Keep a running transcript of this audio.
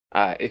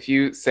If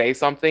you say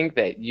something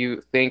that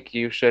you think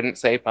you shouldn't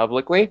say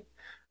publicly,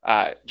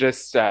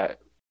 just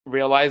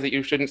realize that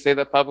you shouldn't say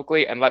that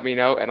publicly and let me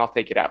know, and I'll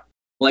take it out.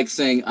 Like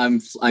saying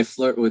I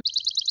flirt with.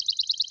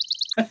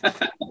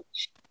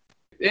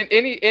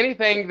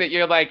 Anything that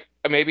you're like,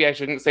 maybe I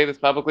shouldn't say this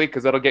publicly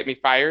because it'll get me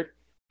fired.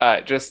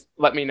 Just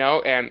let me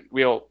know and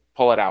we'll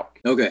pull it out.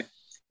 Okay.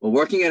 Well,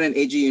 working at an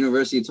AG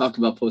university to talk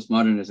about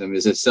postmodernism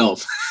is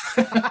itself.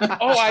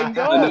 Oh, I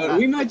know.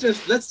 We might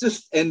let's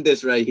just end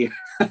this right here.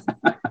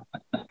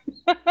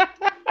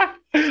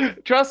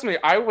 Trust me,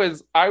 I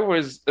was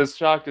as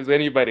shocked as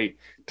anybody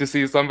to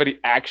see somebody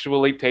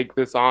actually take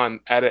this on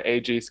at an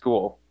AG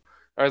school.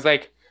 I was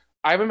like,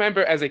 I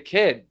remember as a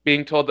kid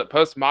being told that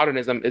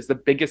postmodernism is the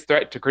biggest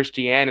threat to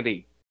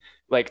Christianity.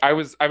 Like I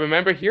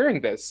remember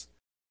hearing this.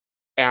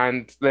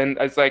 And then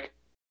I was like,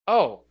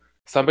 oh,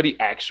 somebody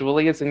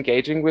actually is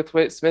engaging with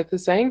what Smith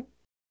is saying?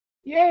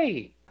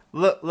 Yay.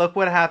 Look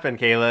what happened,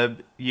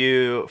 Caleb.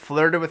 You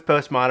flirted with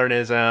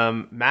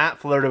postmodernism, Matt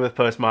flirted with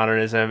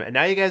postmodernism, and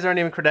now you guys aren't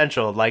even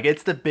credentialed. Like,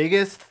 it's the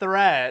biggest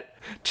threat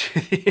to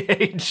the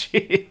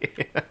AG.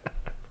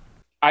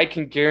 I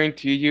can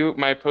guarantee you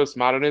my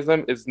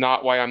postmodernism is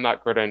not why I'm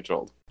not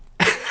credentialed.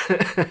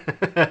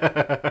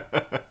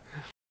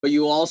 But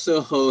you also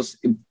host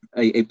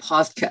a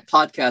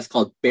podcast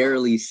called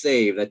Barely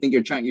Saved. I think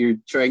you're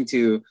trying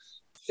to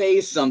say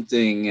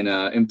something in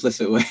an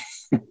implicit way.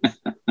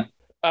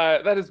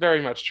 That is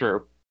very much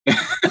true.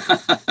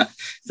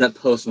 It's that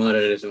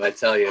postmodernism, I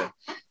tell you.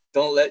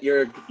 Don't let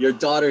your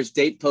daughters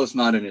date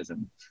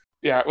postmodernism.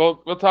 Yeah,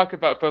 well, we'll talk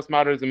about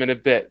postmodernism in a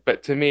bit,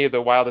 but to me, the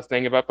wildest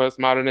thing about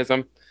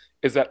postmodernism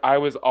is that I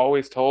was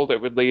always told it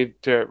would lead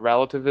to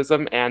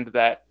relativism and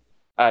that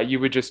you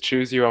would just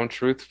choose your own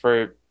truth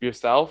for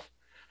yourself.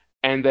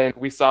 And then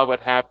we saw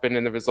what happened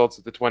in the results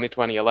of the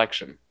 2020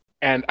 election.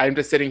 And I'm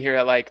just sitting here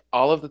at like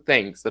all of the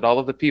things that all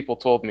of the people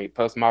told me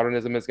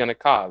postmodernism is going to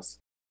cause,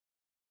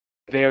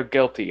 they're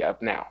guilty of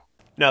now.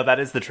 No, that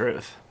is the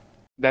truth.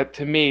 That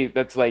to me,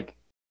 that's like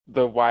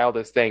the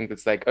wildest thing.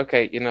 That's like,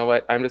 okay, you know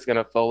what? I'm just going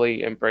to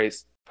fully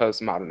embrace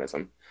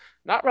postmodernism.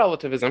 Not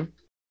relativism.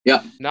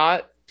 Yeah.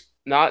 Not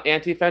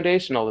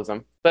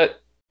anti-foundationalism,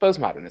 but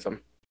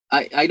postmodernism.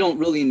 I don't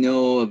really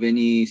know of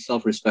any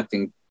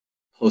self-respecting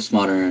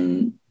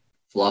postmodern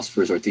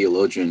philosophers or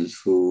theologians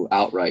who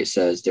outright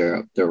says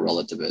they're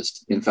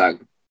relativist. In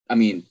fact, I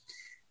mean,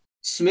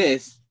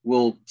 Smith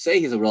will say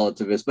he's a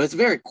relativist, but it's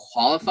very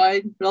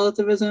qualified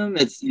relativism.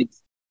 It's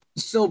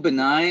so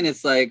benign.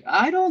 It's like,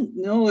 I don't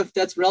know if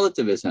that's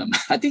relativism.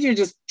 I think you're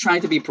just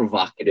trying to be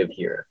provocative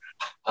here.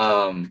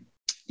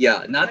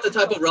 Yeah, not the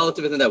type of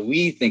relativism that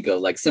we think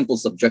of, like simple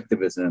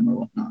subjectivism or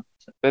whatnot.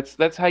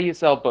 That's how you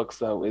sell books,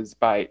 though, is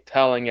by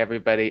telling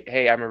everybody,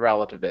 hey, I'm a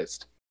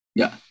relativist.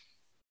 Yeah.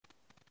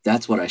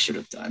 That's what I should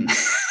have done.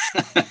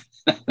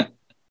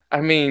 I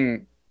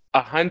mean,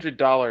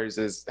 $100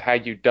 is how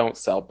you don't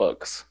sell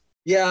books.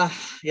 Yeah,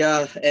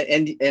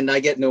 and I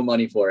get no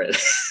money for it.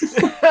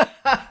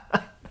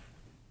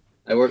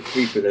 I work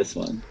free for this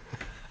one.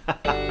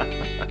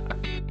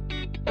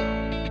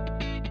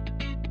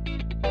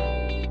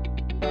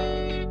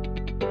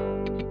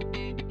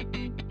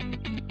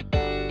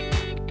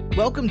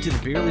 Welcome to the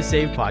Barely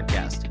Saved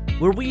podcast,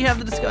 where we have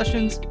the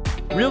discussions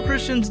real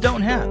Christians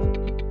don't have.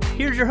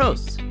 Here's your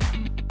hosts.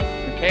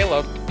 I'm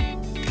Caleb.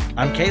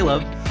 I'm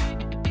Caleb.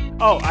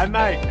 Oh, I'm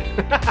Mike.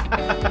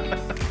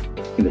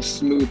 The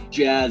smooth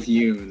jazz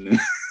Yoon.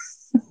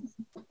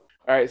 All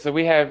right, so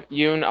we have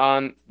Yoon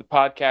on the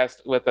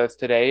podcast with us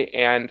today,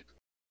 and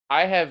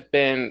I have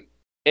been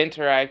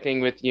interacting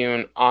with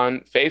Yoon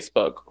on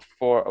Facebook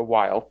for a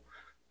while,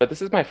 but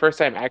this is my first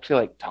time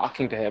actually like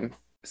talking to him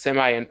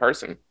semi in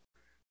person,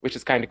 which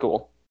is kind of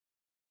cool.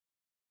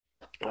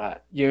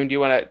 Yoon, do you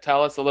want to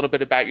tell us a little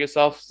bit about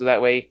yourself so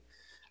that way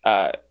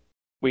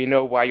we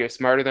know why you're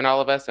smarter than all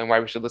of us and why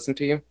we should listen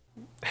to you?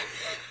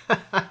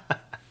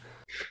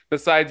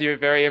 Besides your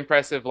very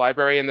impressive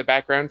library in the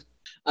background.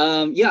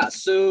 Yeah,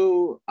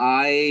 so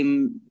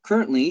I'm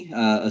currently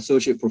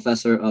associate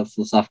professor of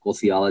philosophical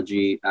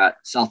theology at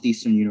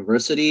Southeastern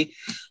University.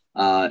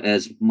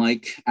 As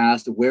Mike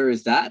asked, where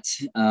is that?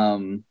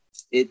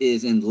 It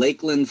is in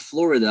Lakeland,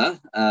 Florida.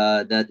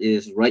 That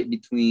is right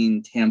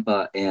between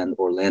Tampa and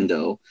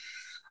Orlando.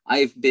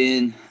 I've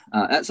been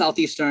at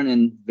Southeastern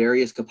in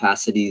various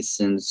capacities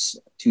since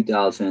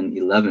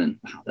 2011.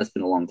 Wow, that's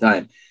been a long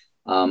time.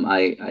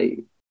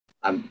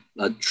 I'm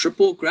a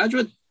triple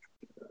graduate,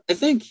 I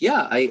think.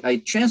 Yeah,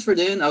 I transferred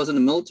in. I was in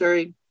the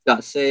military,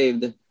 got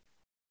saved.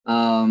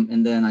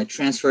 And then I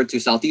transferred to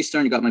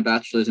Southeastern, got my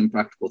bachelor's in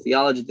practical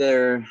theology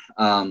there.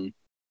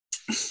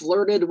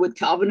 Flirted with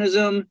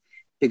Calvinism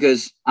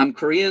because I'm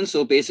Korean,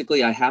 so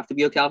basically I have to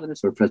be a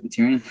Calvinist or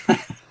Presbyterian.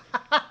 Fair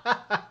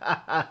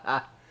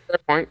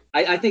point.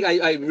 I think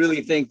I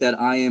really think that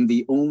I am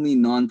the only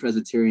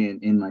non-Presbyterian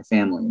in my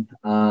family.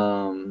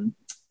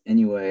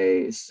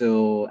 Anyway,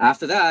 so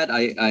after that,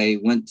 I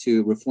went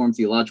to Reformed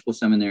Theological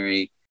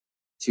Seminary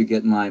to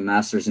get my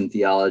master's in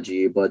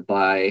theology, but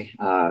by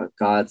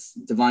God's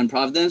divine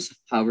providence,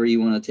 however you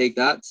want to take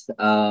that,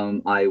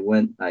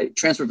 I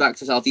transferred back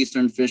to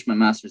Southeastern, finished my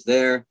master's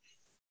there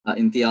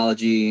in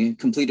theology,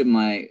 completed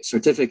my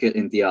certificate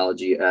in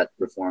theology at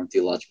Reformed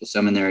Theological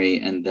Seminary,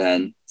 and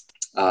then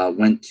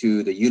went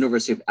to the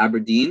University of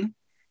Aberdeen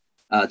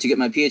to get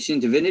my PhD in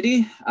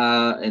divinity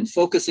and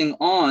focusing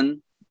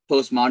on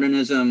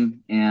postmodernism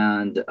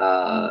and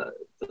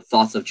the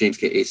thoughts of James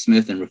K.A.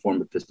 Smith and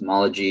Reformed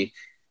epistemology.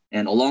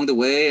 And along the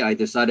way, I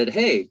decided,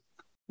 hey,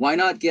 why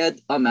not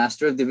get a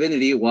Master of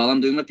Divinity while I'm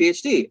doing my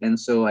PhD? And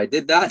so I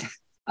did that.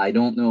 I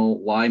don't know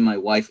why my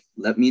wife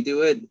let me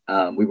do it.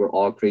 We were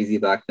all crazy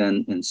back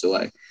then. And so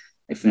I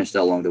finished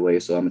that along the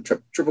way. So I'm a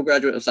triple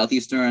graduate of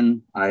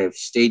Southeastern. I've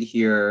stayed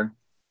here.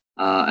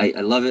 I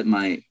love it.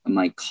 My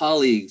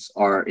colleagues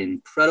are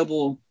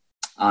incredible.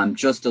 I'm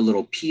just a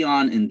little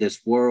peon in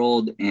this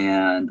world,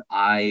 and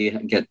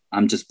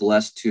I'm just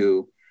blessed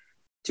to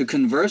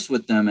converse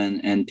with them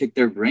and pick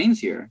their brains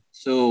here.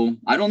 So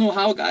I don't know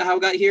how I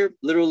got here.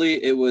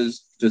 Literally, it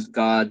was just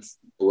God's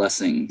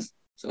blessings.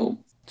 So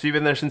you've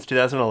been there since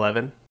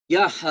 2011?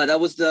 Yeah, that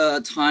was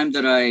the time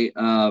that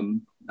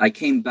I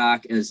came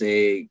back as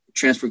a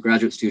transfer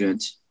graduate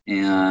student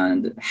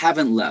and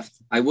haven't left.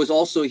 I was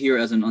also here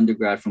as an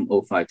undergrad from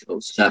 05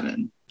 to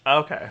 07.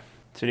 Okay.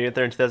 So you got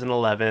there in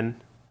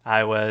 2011.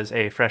 I was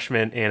a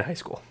freshman in high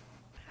school.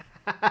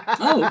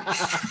 Oh,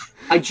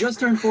 I just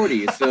turned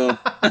 40, so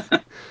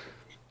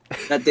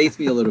that dates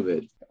me a little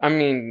bit. I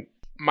mean,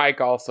 Mike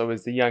also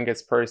is the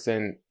youngest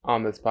person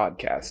on this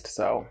podcast,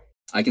 so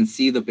I can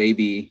see the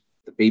baby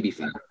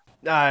fat.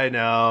 I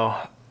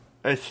know.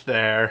 It's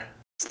there.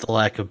 It's the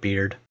lack of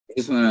beard. I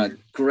just want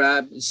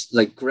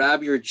to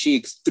grab your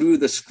cheeks through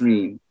the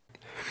screen.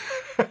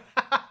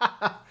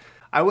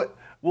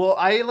 Well,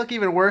 I look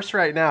even worse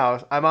right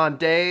now. I'm on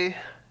day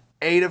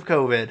 8 of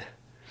COVID.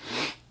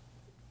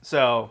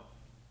 So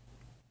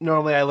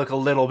normally I look a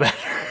little better.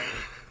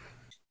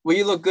 Well,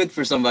 you look good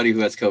for somebody who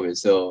has COVID,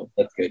 so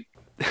that's good.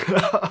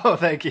 Oh,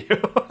 thank you.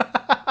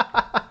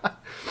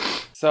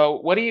 So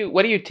what do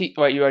you teach?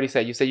 What you already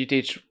said. You said you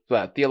teach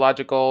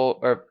theological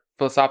or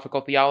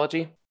philosophical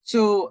theology.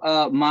 So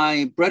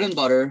my bread and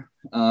butter,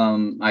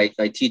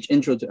 I teach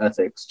Intro to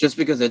Ethics just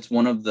because it's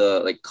one of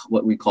the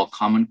what we call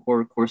Common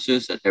Core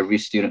courses that every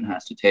student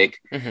has to take.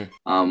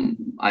 Mm-hmm.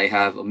 I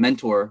have a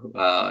mentor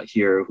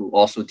here who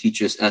also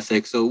teaches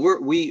ethics. So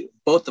we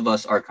both of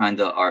us are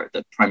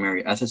the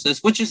primary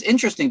ethicists, which is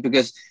interesting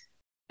because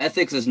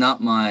ethics is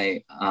not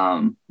my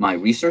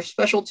research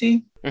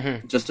specialty,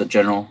 mm-hmm. just a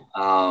general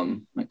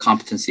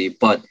competency,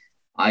 but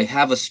I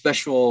have a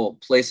special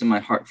place in my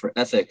heart for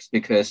ethics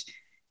because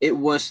it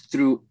was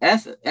through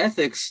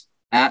ethics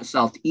at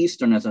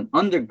Southeastern as an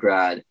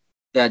undergrad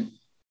that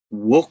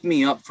woke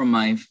me up from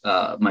my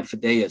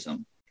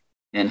fideism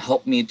and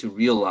helped me to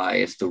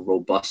realize the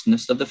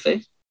robustness of the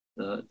faith,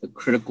 the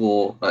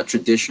critical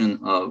tradition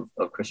of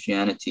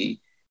Christianity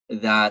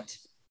that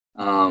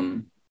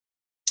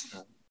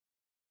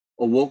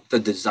awoke the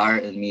desire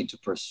in me to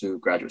pursue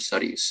graduate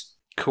studies.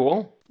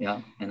 Cool. Yeah,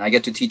 and I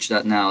get to teach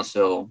that now,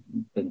 so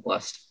I've been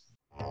blessed.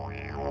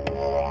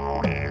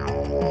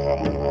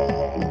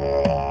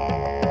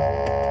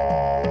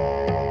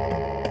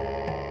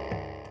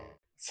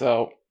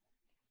 So,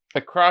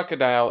 a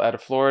crocodile at a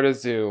Florida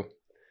zoo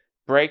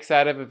breaks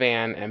out of a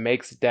van and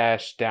makes a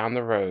dash down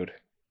the road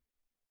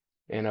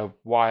in a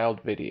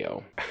wild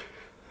video.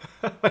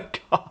 Oh my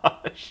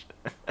gosh.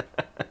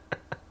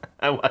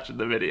 I'm watching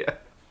the video.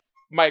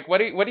 Mike,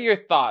 what are your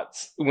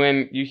thoughts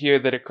when you hear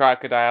that a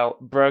crocodile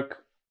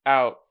broke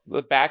out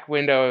the back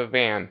window of a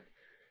van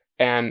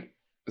and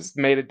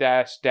made a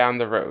dash down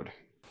the road?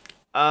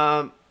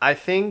 I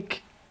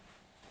think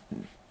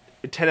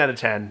 10 out of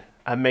 10.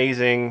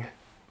 Amazing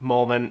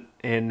moment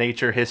in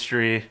nature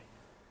history.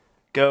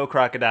 Go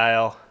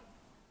crocodile.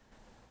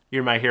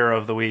 You're my hero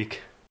of the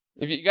week.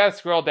 If you gotta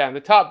scroll down, the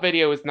top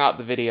video is not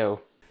the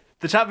video.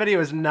 The top video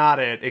is not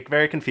it. It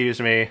very confused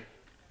me.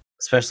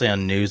 Especially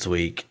on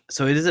Newsweek.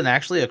 So it isn't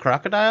actually a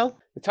crocodile?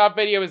 The top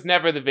video is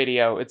never the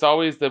video. It's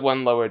always the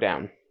one lower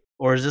down.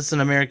 Or is this an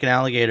American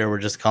alligator we're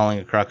just calling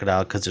a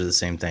crocodile because they're the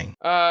same thing?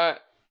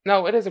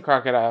 No, it is a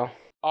crocodile.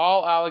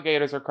 All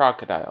alligators are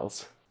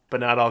crocodiles. But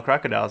not all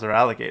crocodiles are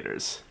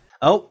alligators.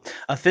 Oh,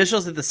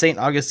 officials at the St.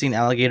 Augustine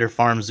Alligator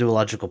Farm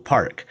Zoological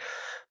Park,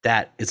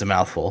 that is a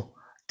mouthful,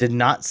 did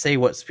not say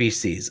what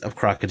species of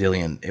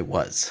crocodilian it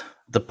was.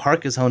 The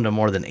park is home to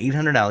more than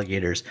 800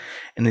 alligators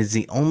and is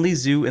the only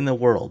zoo in the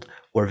world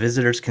where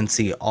visitors can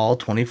see all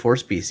 24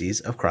 species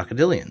of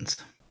crocodilians.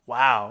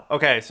 Wow.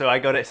 Okay, so I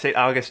go to St.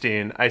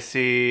 Augustine. I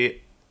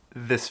see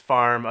this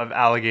farm of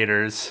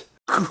alligators.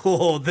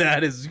 Cool,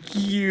 that is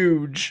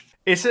huge.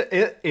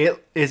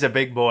 It is a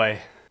big boy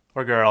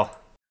or girl.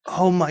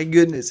 Oh my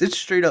goodness, it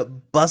straight up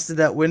busted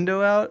that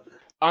window out.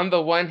 On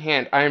the one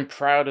hand, I'm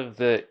proud of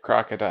the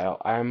crocodile.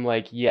 I'm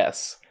like,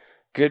 yes,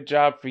 good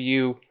job for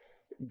you.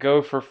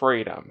 Go for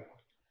freedom.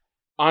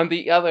 On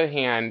the other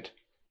hand,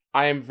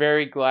 I am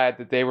very glad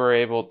that they were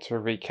able to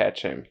recatch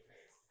him.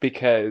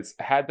 because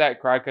had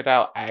that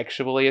crocodile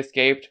actually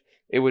escaped,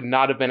 it would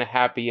not have been a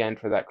happy end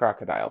for that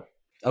crocodile.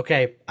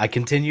 Okay, I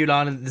continued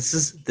on, and this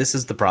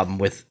is the problem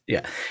with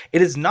It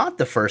is not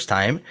the first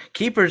time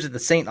keepers at the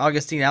St.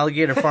 Augustine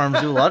Alligator Farm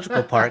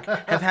Zoological Park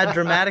have had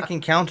dramatic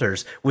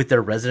encounters with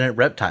their resident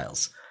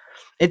reptiles.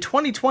 In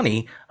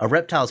 2020, a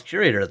reptiles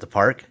curator at the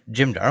park,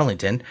 Jim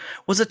Darlington,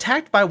 was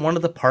attacked by one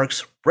of the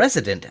park's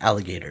resident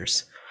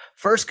alligators.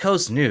 First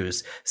Coast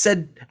News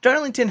said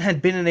Darlington had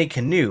been in a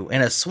canoe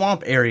in a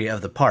swamp area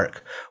of the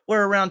park,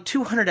 where around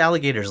 200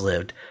 alligators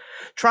lived,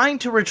 trying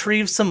to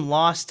retrieve some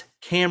lost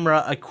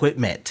camera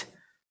equipment.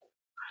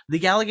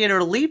 The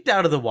alligator leaped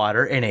out of the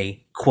water in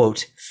a,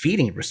 quote,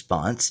 feeding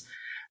response.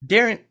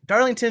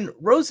 Darlington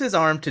rose his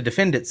arm to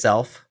defend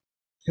himself,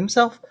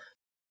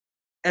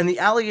 and the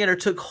alligator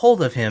took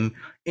hold of him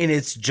in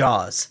its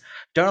jaws.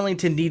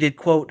 Darlington needed,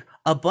 quote,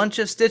 a bunch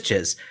of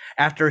stitches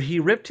after he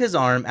ripped his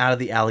arm out of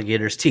the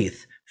alligator's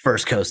teeth,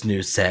 First Coast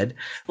News said.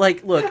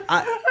 Like, look,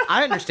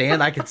 I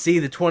understand I could see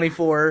the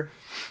 24...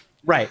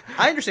 Right.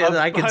 I understand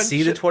that I can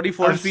see the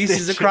 24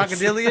 species of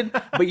crocodilian,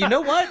 but you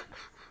know what? I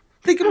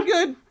think I'm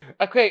good.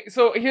 Okay,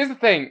 so here's the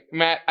thing,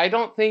 Matt. I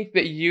don't think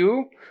that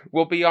you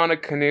will be on a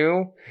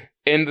canoe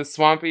in the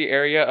swampy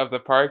area of the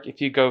park if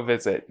you go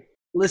visit.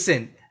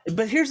 Listen,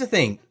 but here's the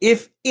thing.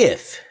 If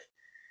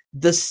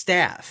the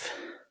staff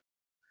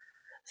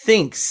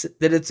thinks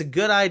that it's a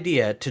good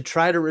idea to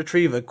try to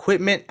retrieve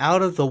equipment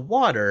out of the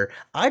water,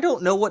 I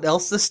don't know what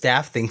else the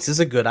staff thinks is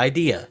a good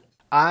idea.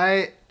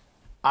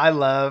 I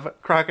love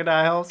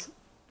crocodiles.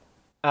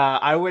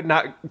 I would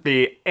not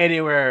be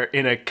anywhere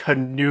in a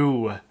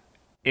canoe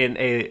in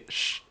a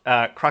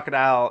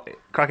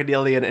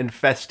crocodilian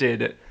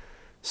infested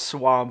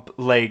swamp,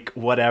 lake,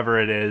 whatever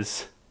it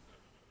is.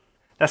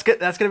 That's good.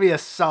 That's gonna be a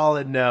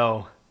solid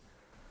no.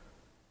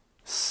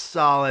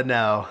 Solid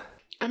no.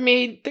 I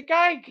mean, the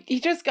guy, he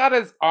just got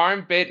his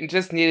arm bit and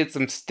just needed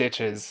some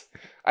stitches.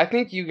 I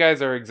think you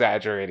guys are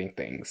exaggerating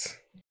things.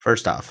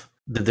 First off,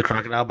 did the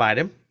crocodile bite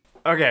him?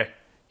 Okay,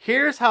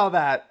 here's how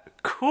that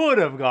could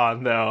have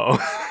gone, though.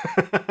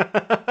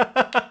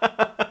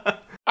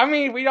 I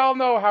mean, we all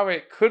know how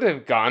it could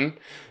have gone,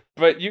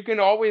 but you can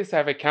always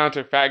have a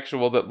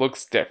counterfactual that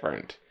looks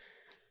different.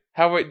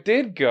 How it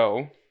did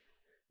go,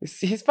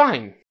 he's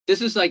fine.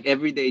 This is like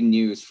everyday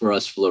news for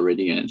us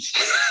Floridians.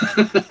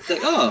 It's like,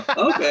 oh,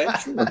 okay,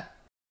 sure.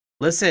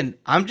 Listen,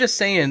 I'm just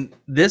saying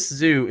this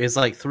zoo is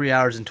like 3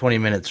 hours and 20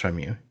 minutes from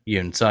you,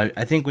 Yoon. So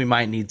I think we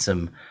might need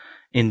some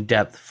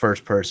in-depth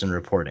first-person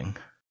reporting.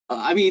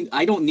 I mean,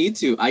 I don't need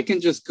to. I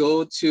can just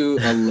go to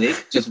a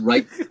lake just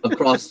right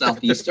across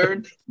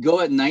Southeastern, go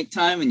at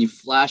nighttime, and you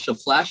flash a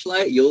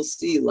flashlight, you'll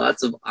see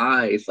lots of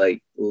eyes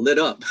like lit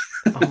up.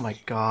 Oh my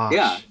gosh.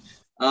 Yeah.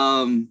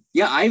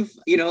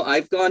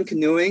 I've gone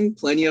canoeing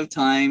plenty of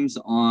times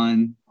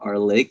on our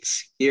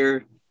lakes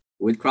here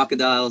with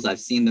crocodiles. I've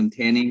seen them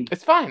tanning.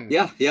 It's fine.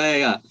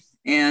 Yeah.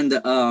 And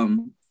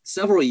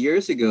several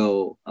years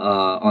ago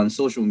on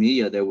social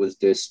media, there was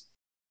this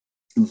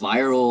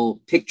viral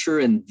picture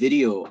and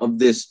video of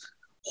this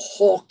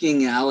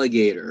hulking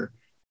alligator.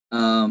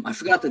 I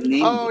forgot the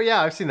name. Oh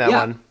yeah, I've seen that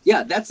one.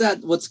 Yeah, that's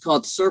at what's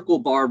called Circle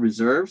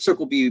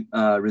B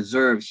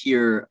Reserve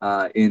here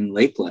in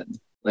Lakeland.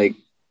 Like,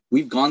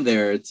 we've gone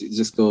there to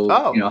just go,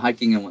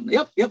 hiking and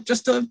whatnot. Yep,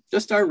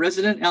 just our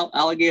resident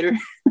alligator.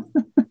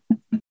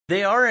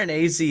 They are an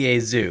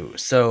AZA zoo,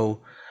 so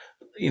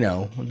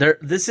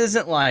this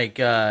isn't like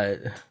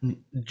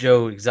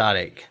Joe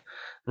Exotic.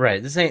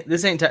 Right, this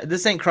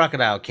ain't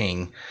Crocodile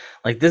King.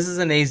 Like, this is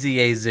an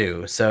AZA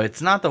zoo, so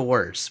it's not the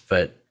worst,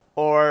 but...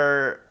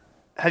 Or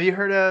have you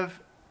heard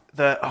of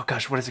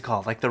what is it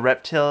called? Like the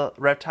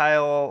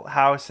reptile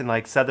house in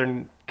like South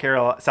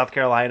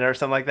Carolina or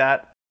something like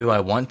that? Do I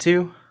want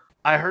to?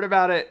 I heard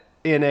about it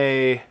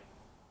it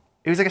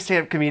was like a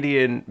stand-up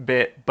comedian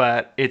bit,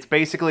 but it's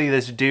basically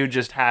this dude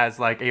just has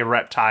like a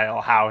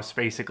reptile house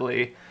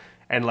basically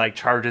and like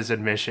charges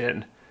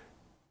admission.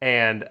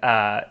 And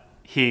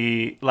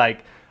he,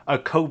 like, a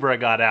cobra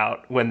got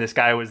out when this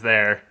guy was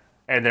there,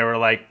 and there were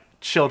like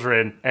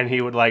children, and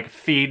he would like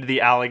feed the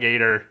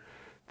alligator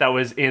that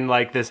was in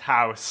like this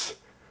house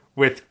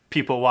with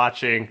people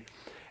watching,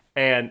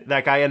 and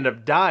that guy ended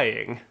up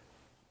dying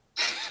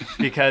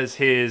because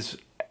his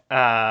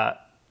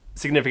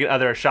significant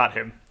other shot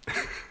him.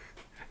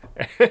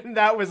 And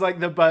that was like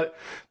it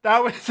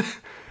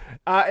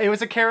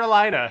was a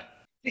Carolina.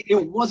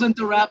 It wasn't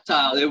the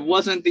reptile. It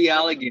wasn't the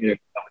alligator.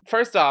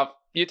 First off,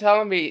 you're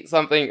telling me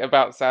something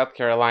about South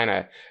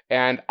Carolina,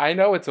 and I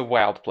know it's a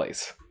wild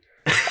place.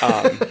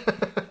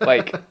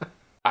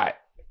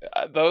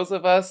 Those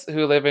of us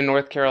who live in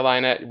North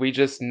Carolina, we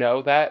just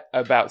know that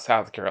about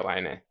South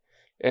Carolina.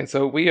 And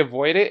so we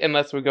avoid it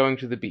unless we're going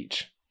to the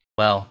beach.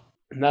 Well,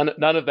 none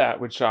of that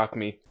would shock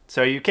me.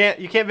 So you can't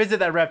visit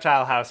that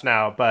reptile house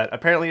now, but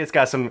apparently it's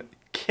got some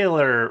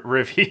killer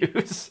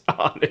reviews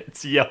on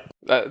its Yelp.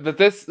 But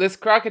this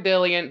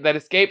crocodilian that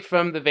escaped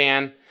from the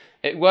van,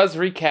 it was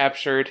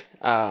recaptured,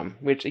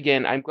 which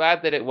again, I'm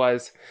glad that it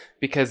was,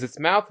 because its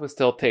mouth was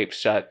still taped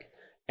shut,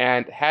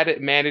 and had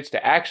it managed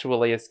to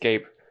actually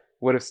escape,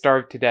 would have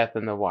starved to death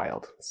in the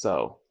wild.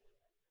 So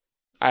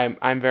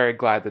I'm very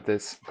glad that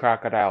this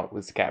crocodile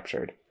was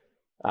captured,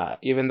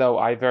 even though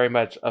I very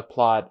much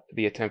applaud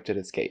the attempted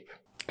escape.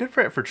 Good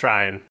for it for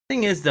trying.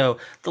 Thing is, though,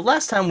 the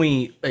last time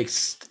we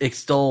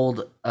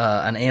extolled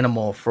an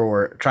animal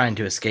for trying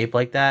to escape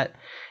like that,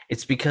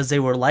 it's because they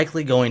were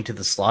likely going to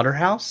the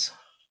slaughterhouse.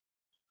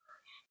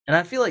 And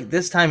I feel like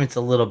this time it's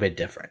a little bit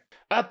different.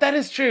 That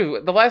is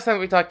true. The last time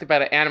we talked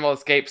about an animal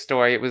escape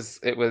story, it was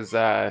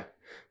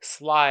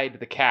Slide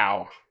the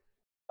cow.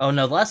 Oh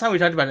no, the last time we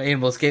talked about an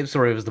animal escape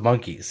story was the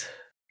monkeys.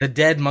 The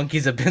dead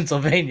monkeys of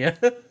Pennsylvania.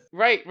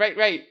 Right.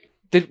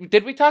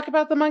 Did we talk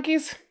about the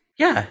monkeys?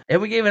 Yeah,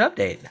 and we gave an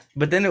update.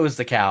 But then it was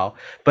the cow.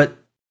 But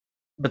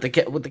with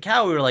the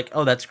cow, we were like,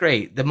 oh, that's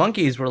great. The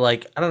monkeys were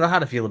like, I don't know how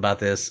to feel about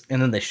this.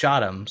 And then they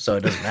shot him, so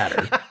it doesn't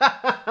matter.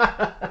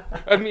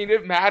 I mean,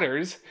 it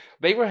matters.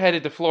 They were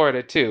headed to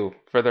Florida, too,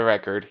 for the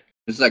record.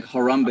 It's like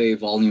Harambe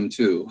Volume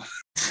 2.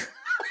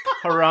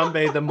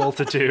 Harambe the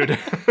multitude.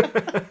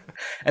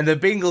 And the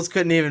Bengals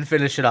couldn't even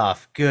finish it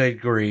off. Good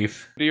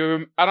grief.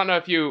 I don't know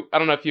if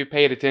you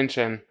paid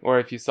attention or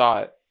if you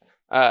saw it,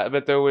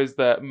 but there was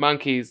the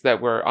monkeys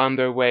that were on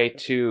their way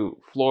to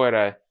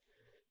Florida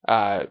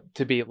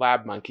to be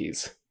lab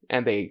monkeys,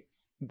 and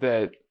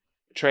the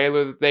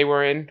trailer that they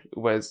were in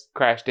was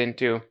crashed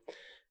into,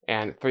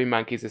 and 3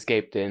 monkeys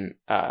escaped in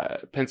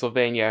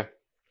Pennsylvania.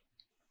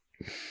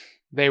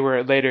 They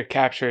were later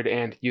captured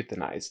and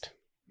euthanized,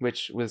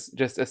 which was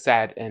just a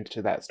sad end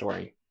to that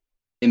story.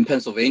 In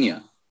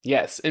Pennsylvania?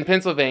 Yes, in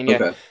Pennsylvania,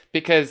 okay.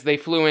 Because they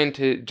flew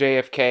into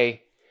JFK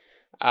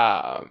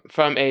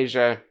from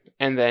Asia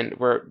and then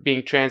were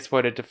being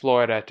transported to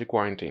Florida to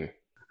quarantine.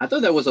 I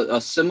thought that was a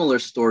similar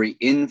story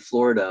in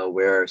Florida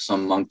where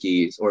some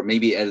monkeys, or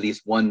maybe at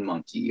least one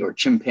monkey or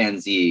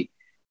chimpanzee,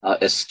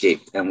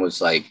 escaped and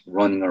was like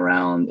running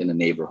around in the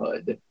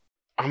neighborhood.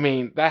 I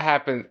mean, that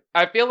happens.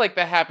 I feel like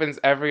that happens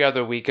every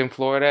other week in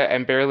Florida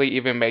and barely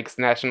even makes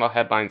national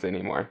headlines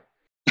anymore.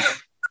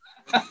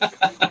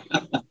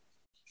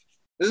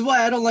 This is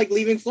why I don't like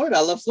leaving Florida.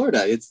 I love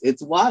Florida.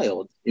 It's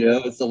wild.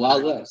 It's the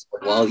Wild West,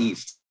 Wild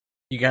East.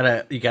 You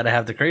gotta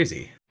have the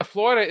crazy.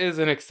 Florida is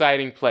an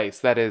exciting place.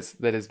 That is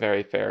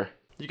very fair.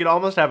 You could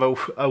almost have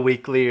a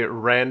weekly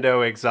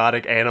rando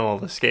exotic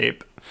animal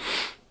escape.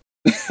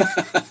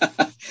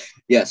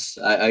 Yes,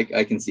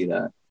 I can see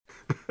that.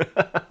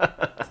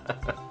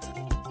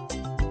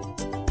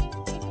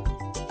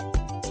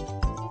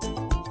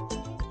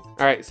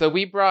 All right, so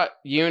we brought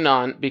Yoon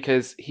on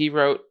because he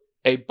wrote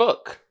a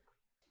book,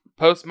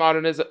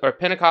 Postmodernism or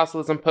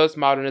Pentecostalism,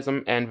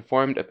 Postmodernism, and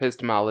Reformed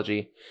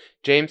Epistemology,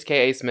 James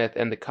K.A. Smith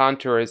and the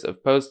Contours of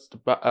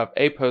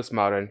a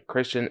Postmodern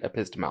Christian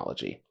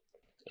Epistemology.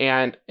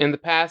 And in the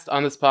past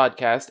on this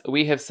podcast,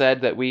 we have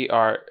said that we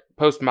are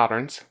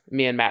postmoderns.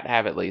 Me and Matt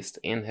have at least,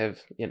 and have,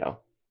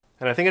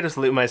 And I think I just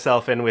looped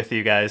myself in with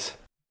you guys.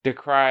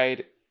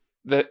 Decried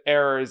the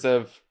errors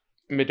of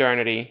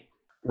modernity.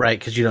 Right,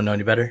 because you don't know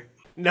any better?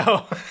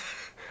 No.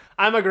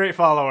 I'm a great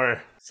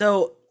follower.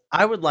 So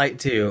I would like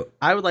to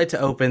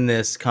open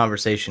this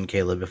conversation,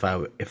 Caleb,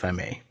 if I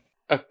may.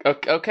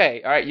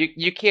 Okay, all right,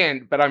 you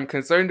can, but I'm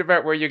concerned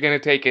about where you're going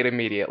to take it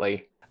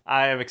immediately.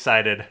 I am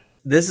excited.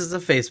 This is a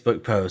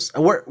Facebook post.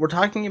 We're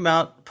talking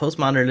about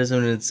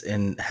postmodernism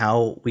and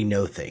how we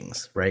know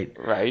things, right?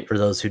 Right. For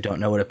those who don't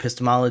know what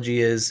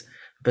epistemology is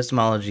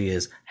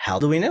how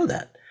do we know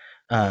that?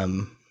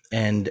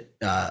 And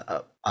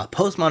a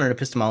postmodern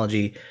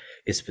epistemology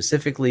is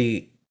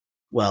specifically,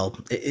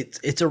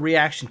 it's a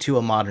reaction to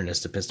a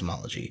modernist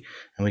epistemology,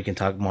 and we can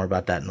talk more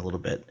about that in a little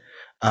bit.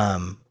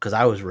 Because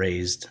I was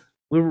raised,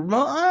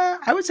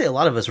 I would say a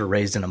lot of us were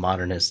raised in a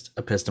modernist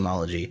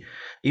epistemology,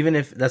 even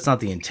if that's not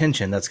the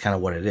intention. That's kind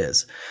of what it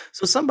is.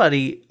 So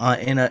somebody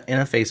in a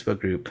Facebook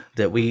group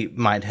that we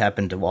might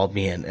happen to all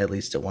be in, at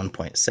least at one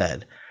point,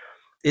 said,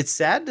 "It's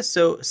sad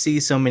to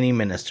see so many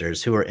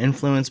ministers who are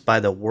influenced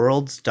by the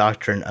world's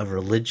doctrine of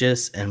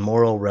religious and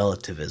moral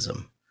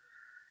relativism.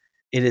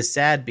 It is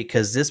sad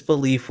because this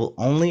belief will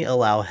only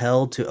allow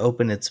hell to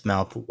open its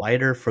mouth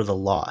wider for the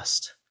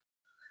lost.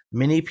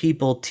 Many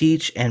people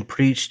teach and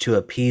preach to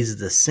appease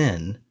the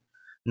sin,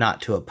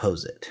 not to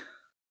oppose it."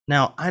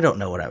 Now, I don't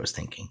know what I was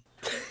thinking,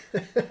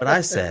 but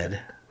I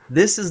said,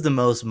 this is the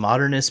most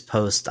modernist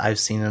post I've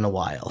seen in a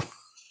while.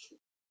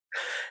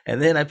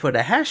 And then I put a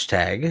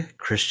hashtag,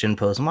 Christian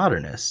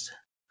Postmodernist.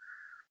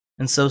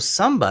 And so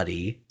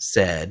somebody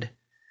said,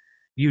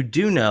 you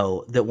do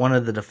know that one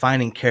of the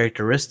defining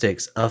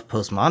characteristics of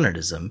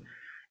postmodernism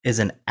is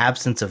an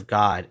absence of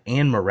God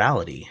and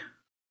morality,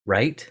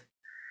 right?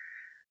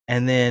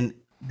 And then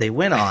they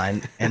went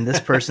on, and this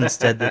person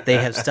said that they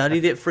have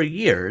studied it for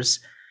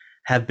years,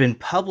 have been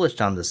published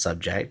on the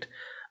subject,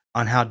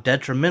 on how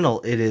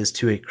detrimental it is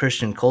to a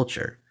Christian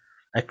culture.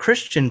 A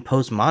Christian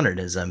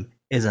postmodernism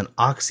is an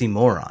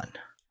oxymoron.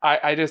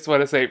 I just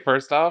want to say,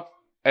 first off,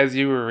 as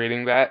you were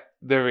reading that,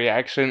 the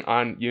reaction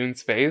on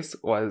Yoon's face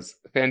was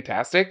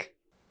fantastic.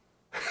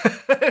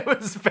 It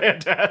was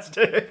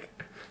fantastic.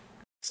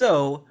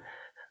 So,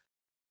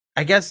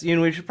 I guess,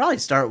 we should probably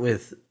start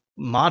with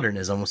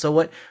modernism.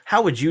 So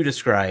how would you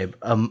describe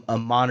a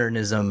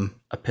modernism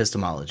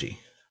epistemology?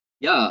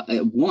 Yeah,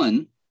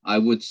 one, I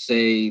would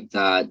say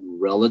that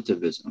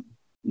relativism,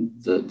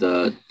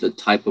 the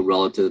type of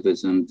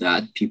relativism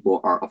that people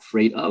are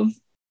afraid of,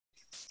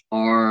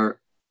 are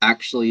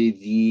actually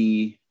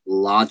the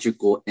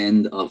logical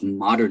end of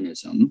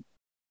modernism,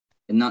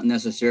 and not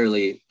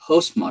necessarily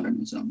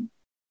postmodernism.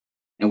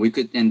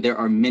 And there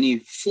are many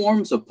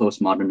forms of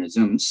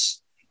postmodernisms,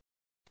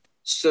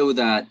 so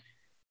that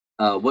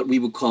what we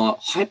would call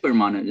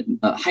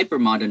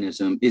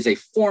hypermodernism is a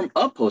form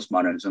of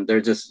postmodernism.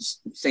 They're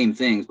just same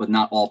things, but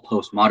not all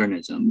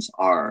postmodernisms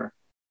are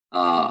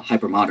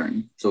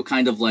hypermodern. So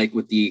kind of like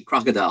with the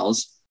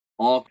crocodiles,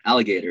 all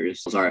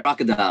alligators are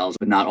crocodiles,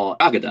 but not all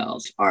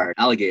crocodiles are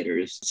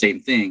alligators. Same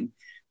thing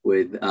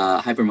with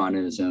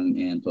hypermodernism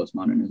and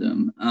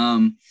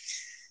postmodernism.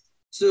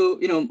 So,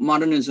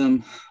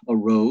 modernism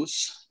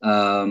arose,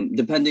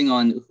 depending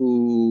on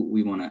who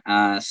we want to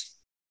ask.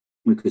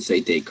 We could say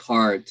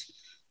Descartes.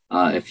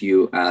 If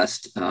you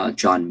asked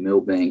John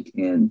Milbank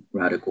in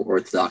Radical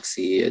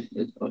Orthodoxy, it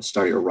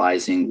started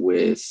arising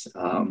with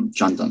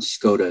John Duns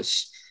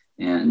Scotus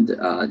and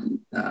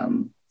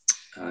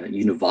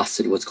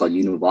univocity, what's called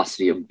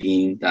univocity of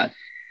being, that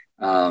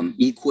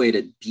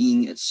equated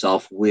being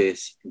itself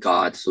with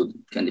God. So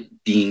kind of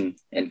being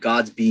and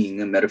God's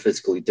being, a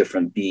metaphysically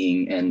different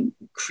being, and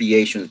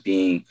creation's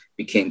being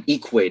became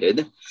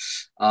equated.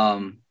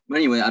 But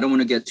anyway, I don't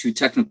want to get too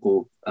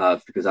technical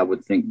because I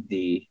would think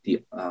the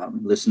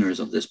listeners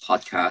of this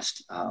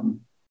podcast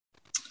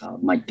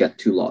might get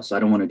too lost. So I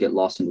don't want to get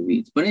lost in the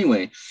weeds. But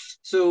anyway,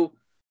 so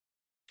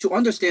to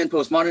understand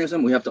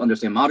postmodernism, we have to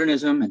understand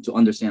modernism. And to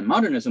understand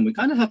modernism, we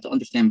kind of have to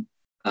understand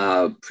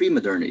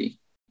pre-modernity.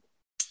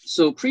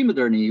 So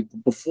pre-modernity,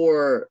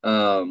 before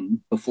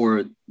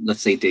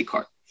let's say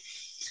Descartes,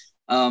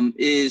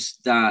 is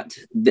that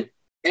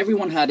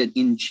everyone had an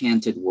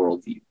enchanted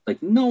worldview.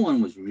 Like, no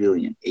one was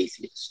really an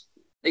atheist.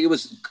 Like, it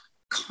was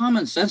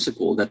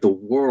commonsensical that the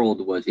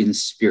world was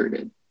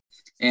inspirited,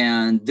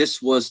 and this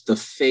was the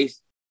faith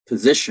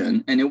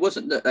position. And it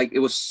wasn't like it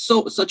was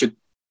such a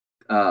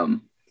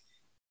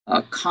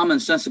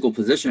commonsensical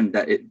position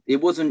that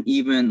it wasn't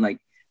even like,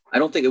 I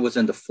don't think it was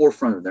in the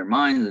forefront of their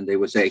minds, and they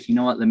would say, you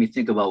know what, let me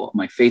think about what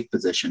my faith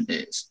position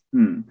is.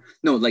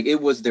 No, like, it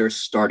was their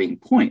starting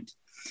point.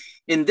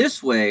 In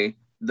this way,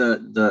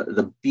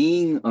 the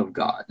being of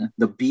God,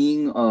 the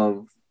being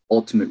of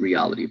ultimate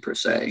reality per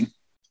se,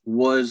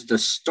 was the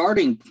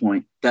starting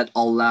point that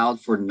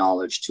allowed for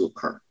knowledge to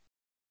occur.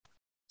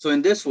 So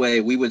in this way,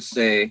 we would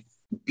say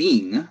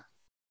being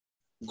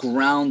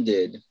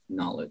grounded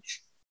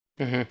knowledge.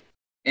 Mm-hmm.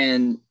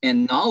 And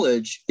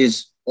knowledge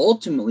is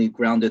ultimately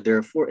grounded,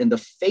 therefore, in the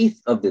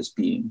faith of this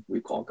being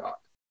we call God.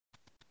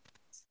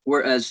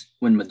 Whereas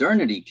when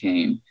modernity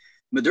came,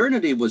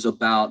 modernity was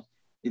about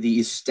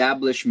the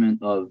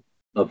establishment of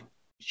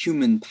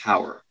human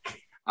power,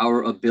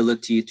 our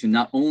ability to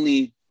not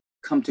only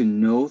come to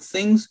know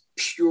things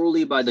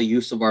purely by the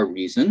use of our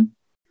reason,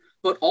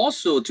 but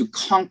also to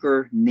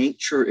conquer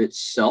nature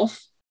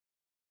itself,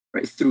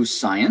 right, through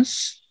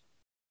science.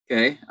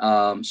 Okay,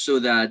 so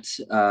that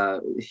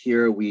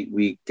here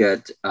we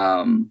get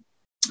the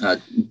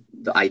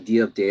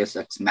idea of Deus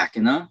ex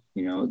machina,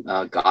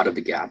 God of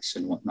the gaps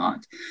and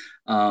whatnot.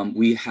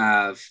 We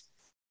have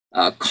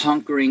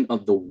conquering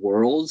of the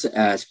worlds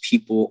as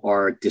people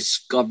are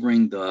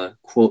discovering the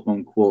quote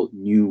unquote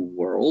new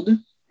world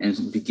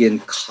and begin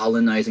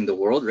colonizing the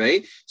world,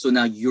 right? So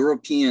now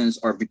Europeans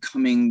are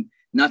becoming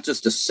not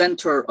just the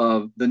center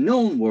of the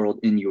known world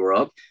in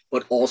Europe,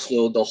 but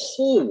also the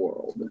whole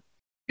world.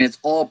 And it's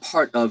all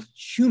part of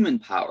human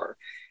power.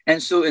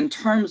 And so in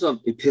terms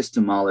of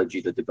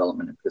epistemology, the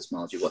development of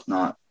epistemology,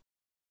 whatnot,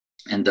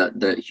 and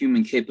the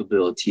human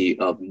capability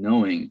of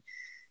knowing,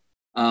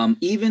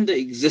 even the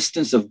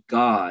existence of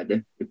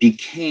God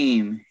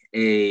became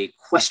a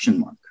question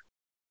mark.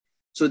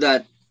 So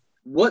that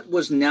what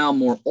was now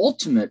more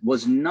ultimate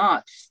was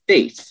not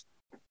faith,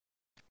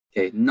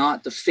 okay,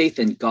 not the faith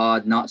in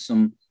God, not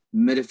some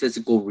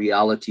metaphysical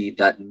reality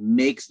that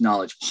makes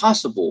knowledge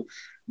possible,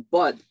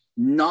 but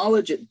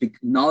knowledge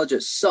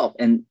itself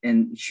and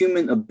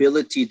human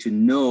ability to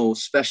know,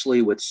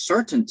 especially with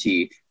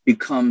certainty,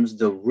 becomes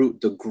the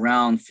root, the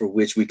ground for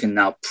which we can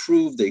now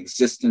prove the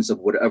existence of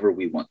whatever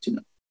we want to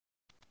know.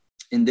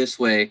 In this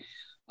way,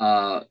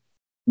 rather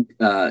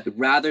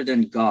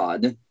than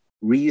God,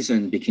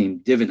 reason became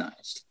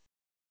divinized.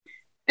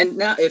 And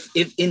now, if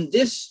in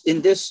this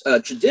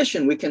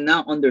tradition, we can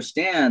now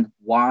understand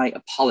why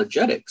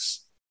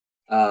apologetics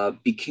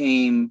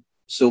became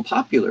so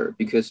popular,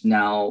 because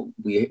now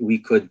we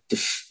could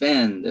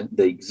defend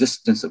the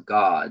existence of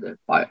God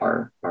by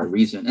our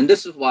reason. And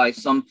this is why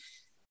some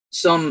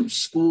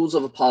schools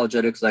of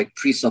apologetics, like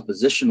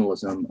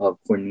presuppositionalism of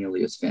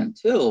Cornelius Van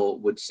Til,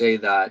 would say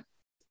that,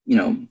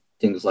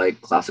 things like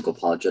classical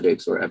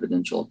apologetics or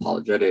evidential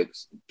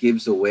apologetics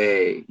gives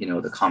away,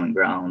 the common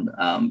ground,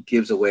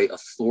 gives away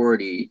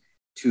authority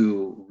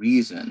to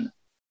reason.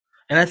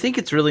 And I think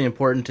it's really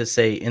important to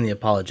say in the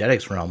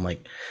apologetics realm,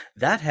 like,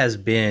 that has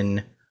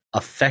been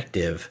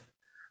effective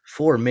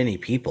for many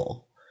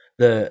people.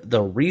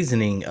 The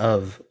reasoning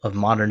of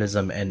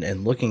modernism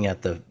and looking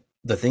at the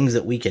things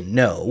that we can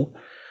know,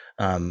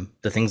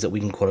 the things that we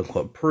can quote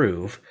unquote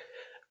prove,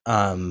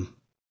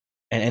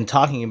 and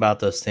talking about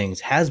those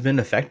things has been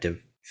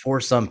effective for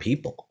some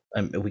people.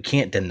 We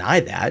can't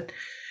deny that.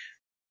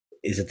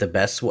 Is it the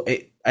best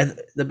way?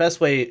 The best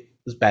way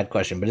is a bad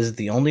question, but is it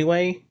the only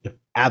way?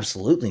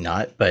 Absolutely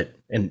not. But,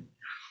 and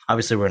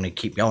obviously we're going to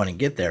keep going and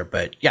get there.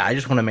 But yeah, I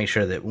just want to make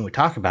sure that when we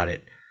talk about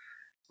it,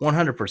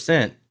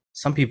 100%,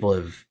 some people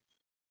have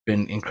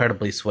been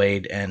incredibly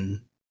swayed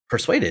and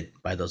persuaded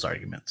by those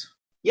arguments.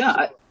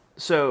 Yeah.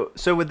 So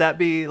would that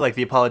be like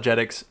the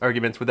apologetics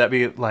arguments? Would that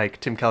be like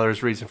Tim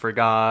Keller's Reason for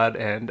God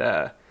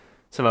and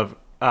some of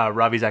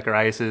Ravi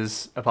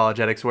Zacharias's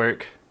apologetics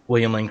work?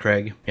 William Lane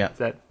Craig. Yeah. Is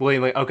that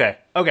William Lane? Okay.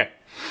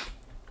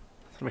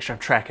 Let's make sure I'm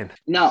tracking.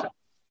 Now,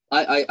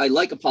 I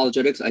like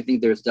apologetics. I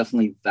think there's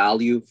definitely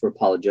value for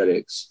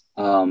apologetics.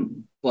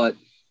 But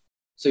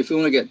so if we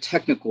want to get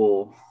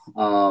technical,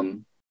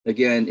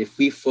 again, if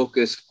we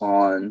focus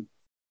on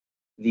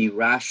the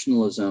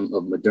rationalism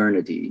of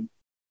modernity,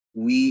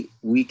 we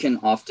can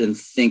often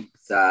think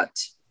that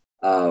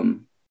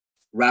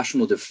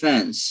rational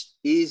defense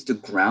is the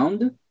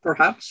ground,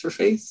 perhaps, for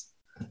faith.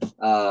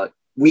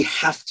 We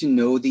have to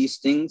know these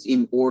things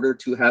in order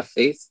to have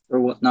faith or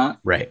whatnot.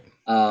 Right.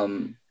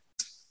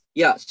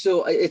 Yeah.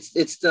 So it's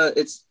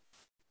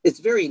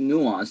very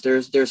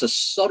nuanced. There's a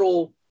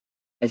subtle,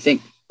 I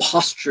think,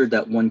 posture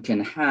that one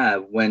can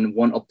have when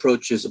one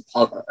approaches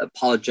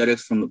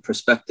apologetics from the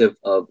perspective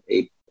of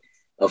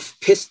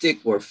pistic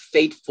or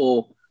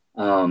faithful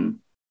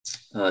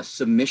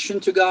submission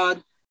to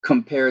God,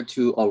 compared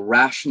to a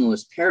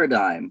rationalist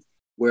paradigm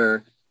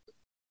where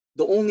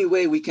the only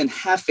way we can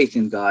have faith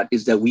in God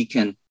is that we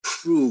can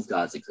prove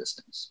God's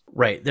existence.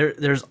 Right.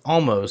 There's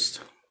almost,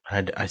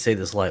 I say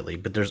this lightly,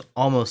 but there's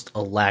almost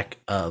a lack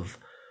of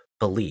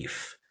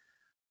belief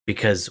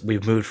because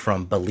we've moved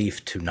from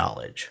belief to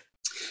knowledge.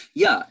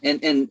 Yeah.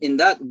 And in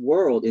that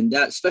world,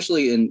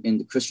 especially in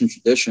the Christian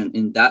tradition,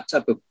 in that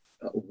type of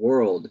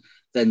world,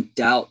 then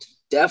doubt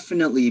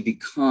definitely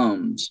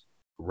becomes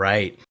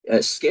right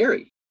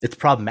scary. It's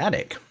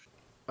problematic.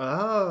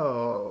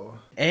 Oh.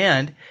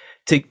 And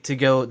to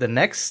go the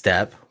next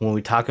step, when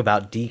we talk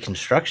about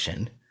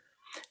deconstruction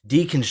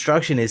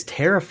is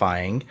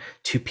terrifying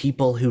to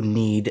people who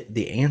need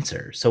the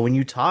answer. So when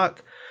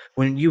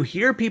you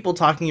hear people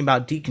talking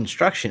about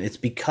deconstruction, it's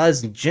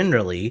because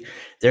generally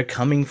they're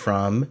coming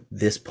from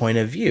this point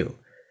of view,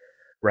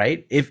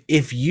 right?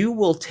 If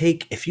you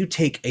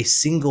take a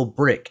single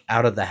brick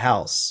out of the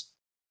house,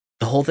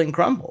 the whole thing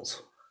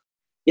crumbles.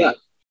 Yeah.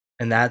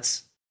 And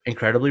that's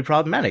incredibly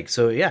problematic.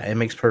 So yeah, it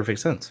makes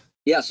perfect sense.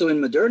 Yeah. So in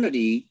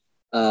modernity,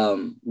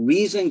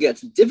 reason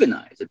gets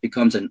divinized. It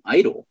becomes an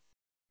idol.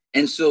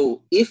 And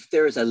so if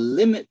there's a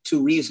limit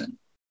to reason,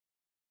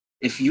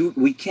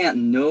 we can't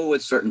know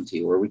with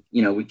certainty, or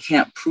we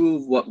can't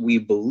prove what we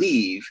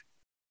believe,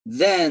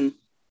 then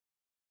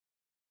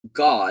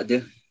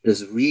God,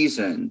 his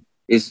reason,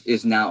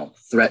 is now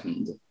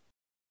threatened,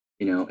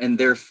 and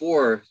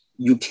therefore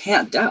you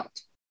can't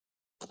doubt.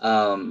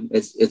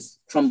 It's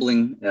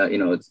crumbling,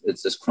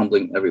 it's just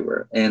crumbling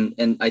everywhere.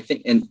 And I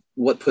think, and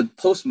what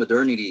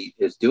postmodernity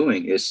is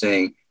doing is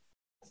saying,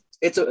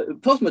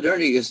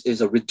 postmodernity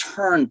is a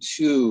return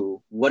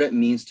to what it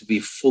means to be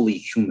fully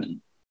human.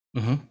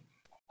 Mm-hmm.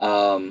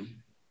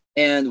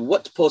 And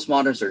what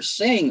postmoderns are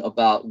saying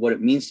about what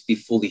it means to be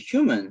fully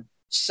human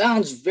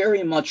sounds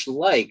very much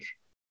like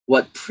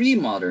what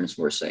pre-moderns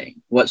were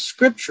saying, what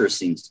scripture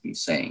seems to be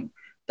saying,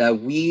 that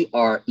we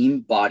are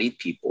embodied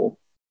people,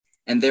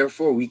 and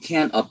therefore we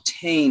can't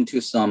obtain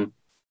to some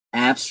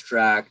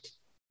abstract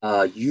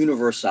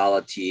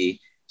universality,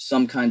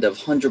 some kind of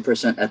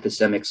 100%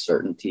 epistemic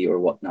certainty or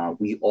whatnot.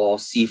 We all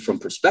see from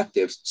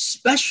perspectives,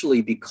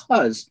 especially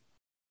because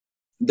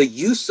the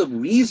use of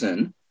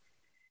reason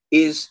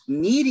is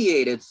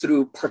mediated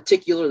through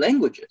particular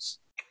languages.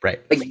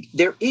 Right. Like,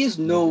 there is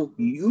no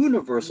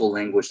universal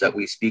language that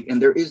we speak,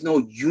 and there is no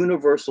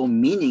universal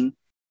meaning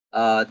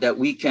that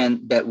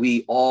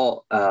we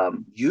all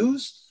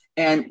use.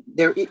 And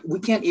we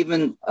can't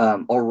even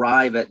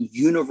arrive at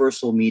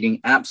universal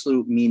meaning,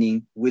 absolute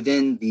meaning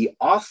within the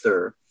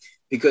author,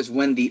 because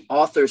when the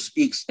author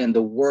speaks and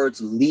the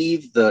words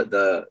leave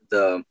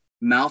the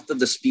mouth of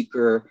the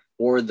speaker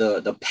or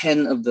the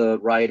pen of the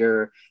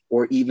writer,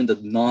 or even the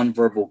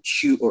nonverbal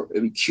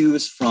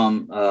cues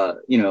from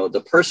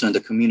the person, the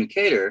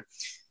communicator,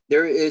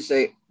 there is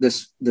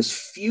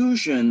this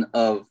fusion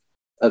of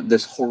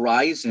this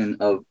horizon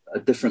of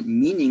different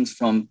meanings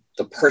from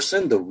the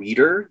person, the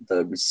reader,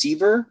 the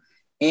receiver,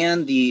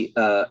 and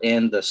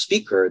the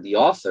speaker, the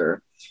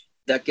author,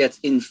 that gets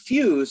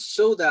infused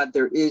so that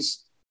there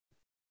is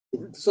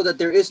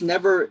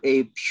never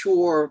a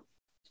pure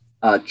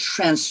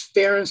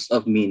transference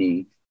of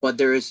meaning, but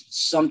there is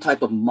some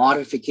type of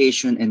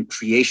modification and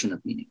creation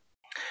of meaning.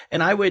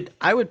 And I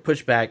would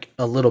push back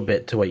a little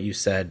bit to what you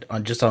said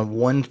on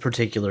one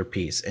particular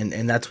piece,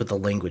 and that's with the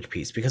language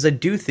piece, because I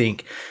do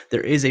think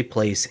there is a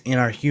place in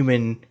our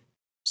human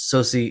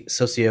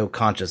socio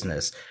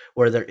consciousness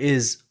where there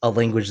is a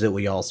language that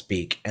we all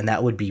speak, and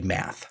that would be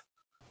math.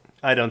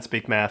 I don't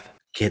speak math.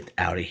 Get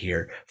out of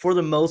here. For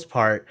the most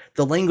part,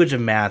 the language of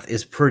math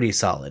is pretty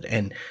solid,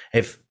 and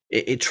if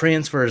it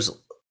transfers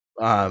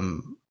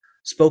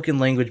spoken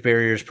language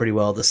barriers pretty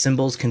well. The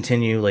symbols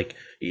continue, like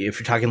if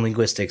you're talking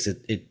linguistics,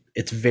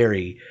 it's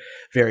very,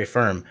 very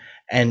firm.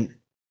 And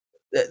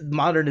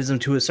modernism,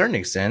 to a certain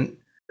extent,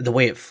 the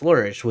way it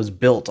flourished was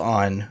built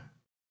on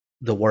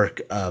the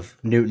work of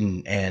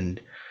Newton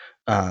and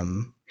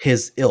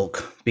his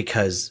ilk,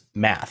 because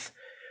math.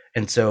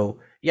 And so,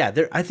 yeah,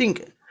 I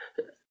think,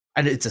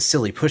 and it's a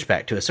silly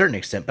pushback to a certain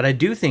extent, but I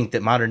do think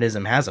that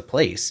modernism has a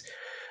place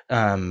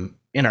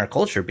in our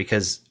culture,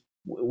 because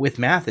with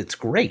math, it's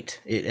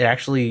great. It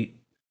actually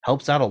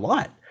helps out a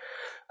lot.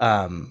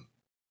 And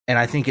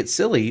I think it's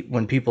silly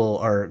when people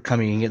are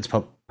coming against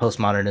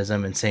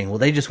postmodernism and saying, well,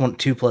 they just want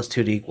 2 +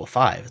 2 to equal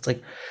 5. It's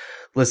like,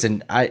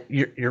 listen,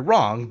 you're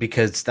wrong,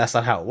 because that's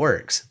not how it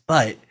works.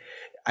 But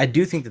I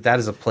do think that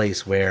is a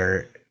place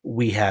where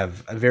we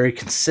have a very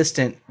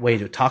consistent way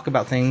to talk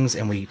about things,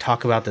 and we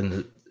talk about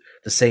them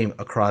the same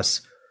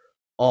across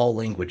all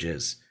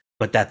languages,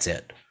 but that's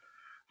it.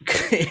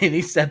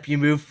 Any step you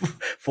move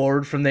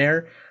forward from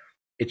there,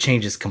 it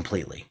changes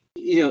completely.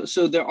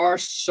 So there are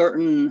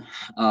certain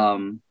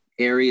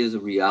areas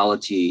of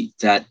reality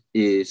that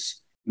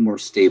is more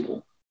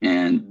stable,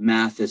 and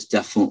math is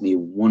definitely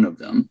one of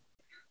them.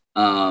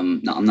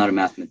 Now, I'm not a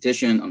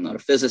mathematician, I'm not a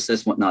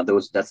physicist, whatnot.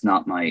 That's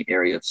not my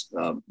area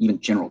of even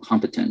general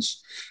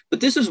competence.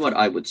 But this is what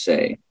I would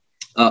say.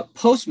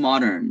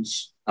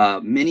 Postmoderns,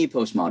 many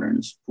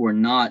postmoderns who are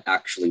not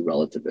actually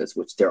relativists,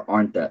 which there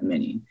aren't that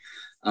many,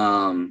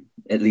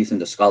 at least in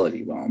the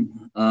scholarly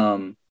realm,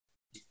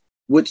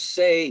 would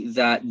say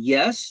that,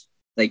 yes,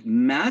 like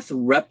math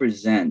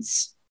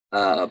represents,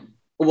 so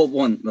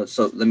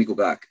let me go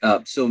back.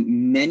 So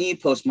many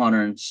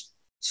postmodern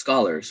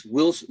scholars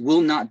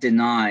will not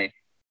deny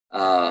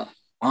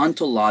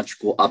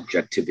ontological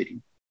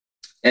objectivity.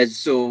 As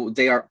so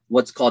they are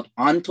what's called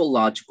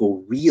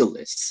ontological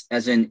realists,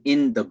 as in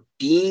the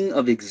being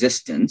of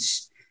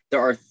existence, there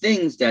are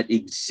things that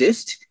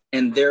exist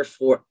and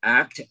therefore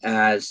act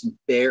as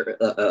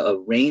a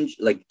range,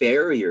 like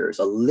barriers,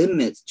 a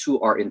limit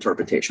to our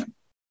interpretation,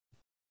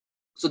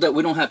 so that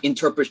we don't have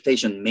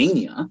interpretation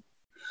mania.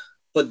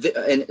 But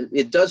and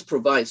it does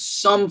provide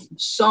some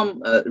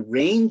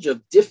range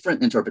of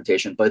different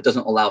interpretation, but it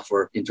doesn't allow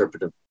for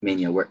interpretive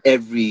mania, where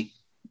every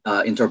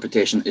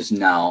interpretation is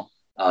now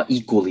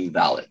equally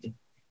valid.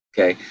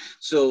 Okay,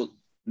 so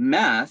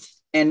math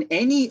and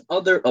any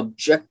other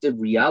objective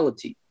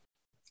reality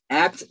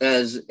act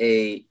as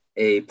a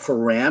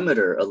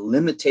parameter, a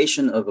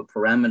limitation of a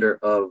parameter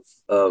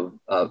of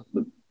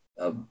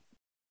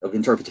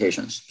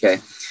interpretations. Okay.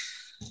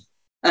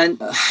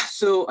 And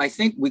so I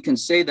think we can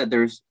say that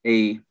there's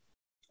a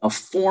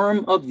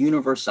form of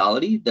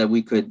universality that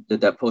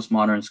that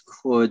postmoderns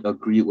could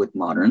agree with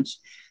moderns.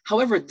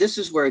 However, this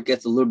is where it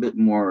gets a little bit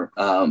more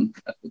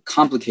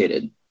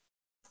complicated.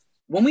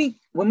 When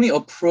we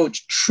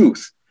approach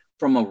truth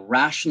from a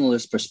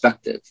rationalist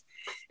perspective,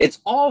 it's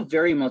all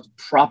very much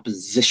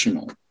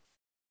propositional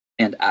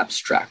and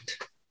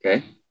abstract.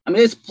 Okay, I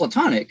mean, it's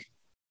Platonic.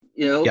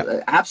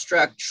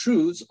 Abstract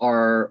truths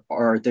are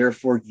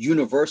therefore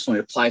universal. It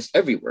applies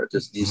everywhere.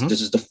 This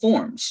is the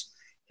forms.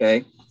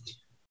 Okay,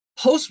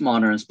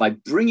 postmoderns, by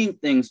bringing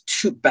things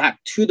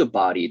back to the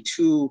body,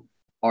 to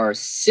our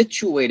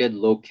situated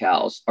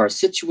locales, our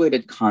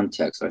situated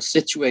contexts, our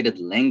situated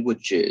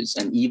languages,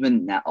 and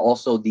even now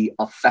also the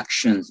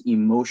affections,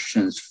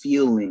 emotions,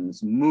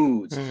 feelings,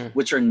 moods,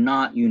 which are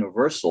not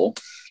universal,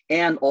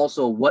 and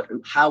also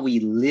how we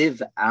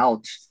live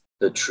out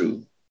the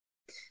truth,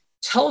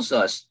 tells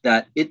us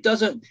that it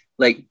doesn't,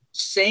 like,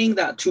 saying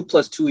that 2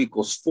 +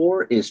 2 =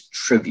 4 is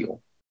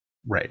trivial.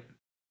 Right.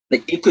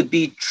 Like, it could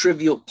be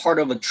trivial, part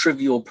of a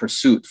trivial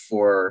pursuit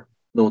for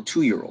little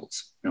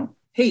 2-year-olds.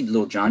 Hey,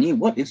 little Johnny,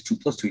 what is 2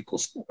 + 2 =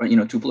 4?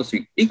 2 +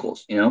 3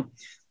 equals.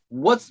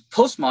 What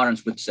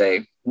postmoderns would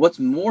say, what's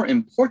more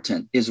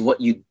important is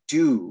what you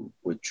do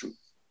with truth.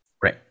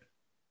 Right.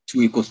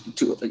 2 =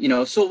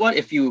 2. So what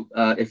if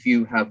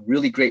you have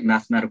really great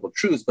mathematical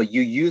truths, but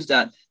you use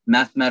that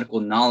mathematical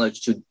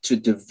knowledge to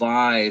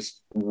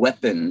devise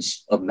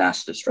weapons of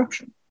mass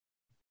destruction?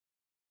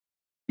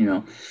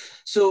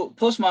 So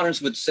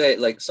postmoderns would say,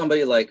 like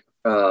somebody like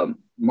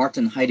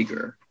Martin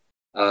Heidegger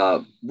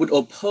would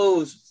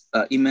oppose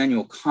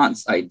Immanuel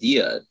Kant's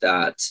idea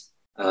that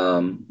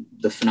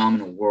the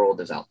phenomenal world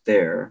is out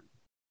there,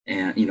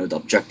 and the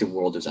objective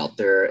world is out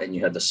there, and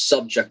you have the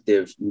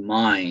subjective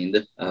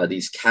mind,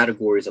 these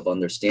categories of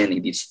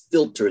understanding, these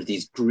filters,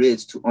 these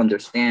grids to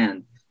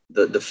understand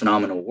the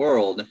phenomenal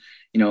world,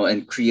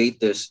 and create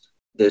this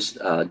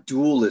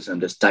dualism,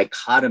 this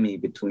dichotomy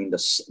between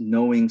the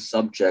knowing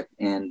subject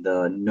and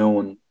the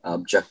known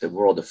objective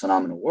world, the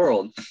phenomenal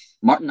world.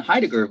 Martin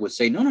Heidegger would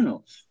say,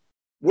 no.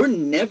 we're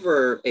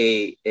never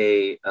a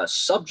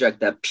subject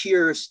that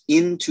peers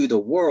into the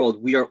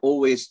world. We are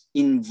always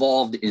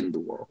involved in the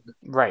world.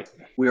 Right.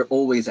 We are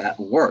always at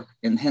work.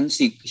 And hence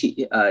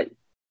he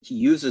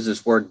uses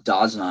this word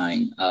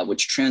Dasein,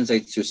 which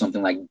translates to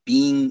something like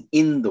being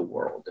in the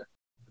world.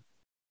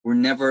 We're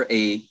never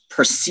a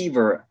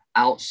perceiver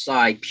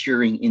outside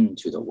peering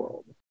into the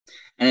world.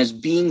 And as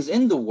beings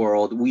in the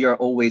world, we are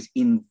always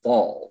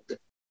involved.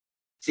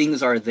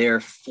 Things are there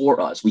for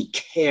us. We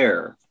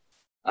care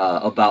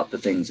about the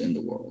things in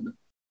the world.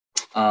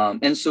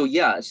 And so,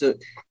 so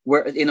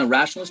where in a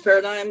rationalist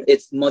paradigm,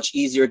 it's much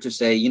easier to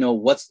say,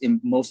 what's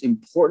most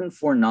important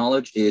for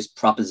knowledge is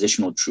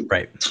propositional truth,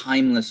 right?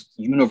 Timeless,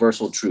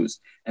 universal truths.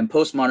 And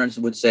postmodernists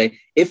would say,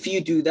 if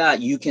you do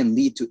that, you can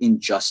lead to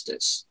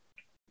injustice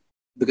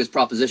because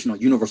propositional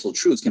universal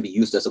truths can be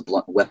used as a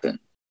blunt weapon.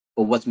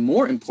 But what's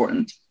more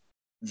important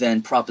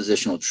than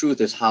propositional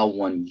truth is how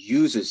one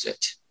uses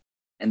it.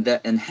 And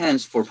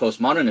hence for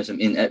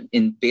postmodernism,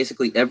 in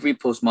basically every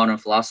postmodern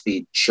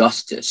philosophy,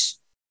 justice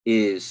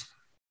is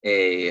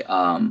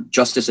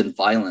justice and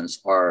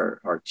violence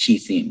are key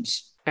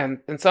themes. And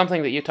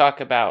something that you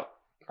talk about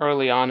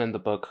early on in the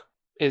book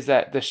is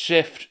that the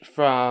shift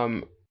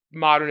from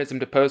modernism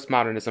to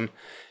postmodernism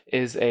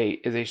is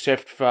a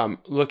shift from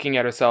looking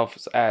at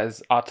ourselves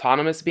as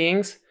autonomous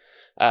beings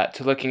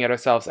to looking at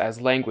ourselves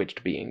as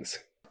languaged beings.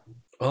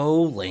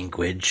 Oh,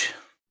 language.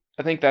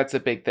 I think that's a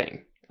big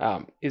thing,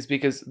 is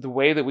because the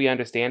way that we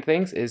understand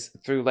things is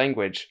through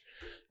language.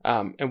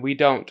 And we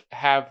don't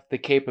have the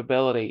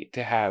capability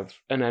to have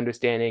an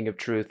understanding of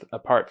truth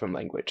apart from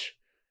language.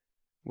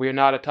 We're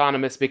not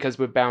autonomous because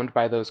we're bound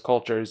by those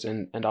cultures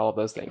and all of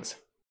those things.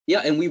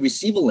 Yeah, and we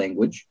receive a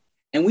language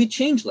and we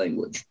change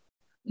language.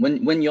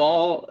 When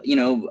y'all,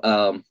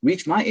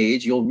 reach my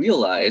age, you'll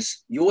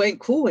realize you ain't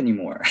cool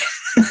anymore.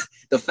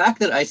 The fact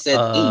that I said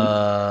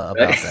about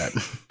right?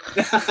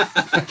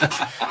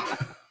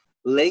 that.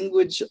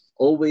 Language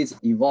always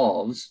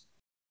evolves,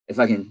 if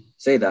I can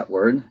say that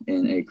word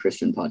in a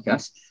Christian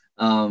podcast.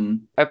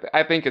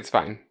 I think it's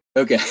fine.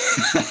 Okay.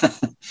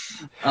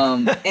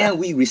 And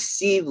we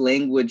receive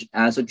language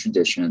as a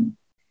tradition,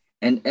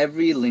 and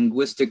every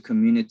linguistic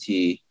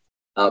community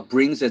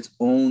brings its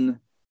own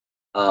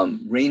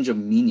range of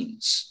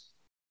meanings.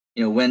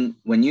 When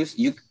you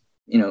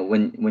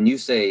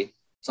say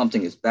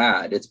something is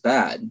bad, it's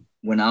bad.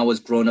 When I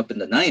was growing up in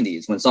the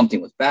 90s, when something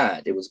was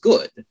bad, it was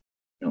good.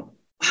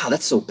 Wow,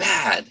 that's so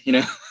bad.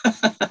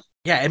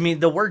 Yeah, I mean,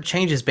 the word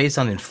changes based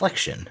on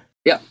inflection.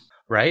 Yeah.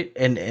 Right?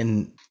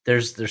 And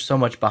there's so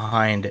much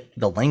behind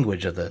the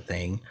language of the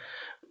thing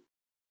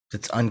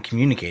that's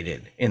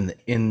uncommunicated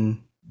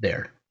in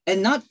there.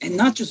 And not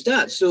just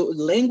that. So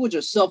language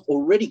itself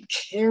already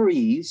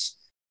carries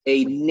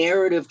a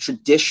narrative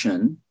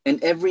tradition,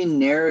 and every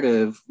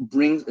narrative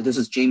brings, this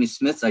is James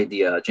K.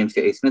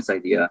 A. Smith's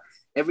idea.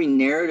 Every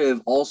narrative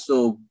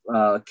also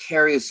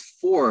carries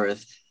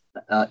forth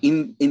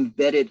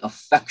embedded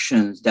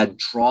affections that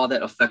draw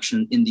that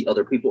affection in the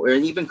other people, or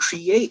even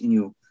create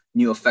new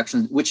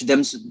affections, which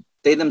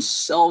they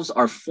themselves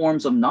are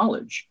forms of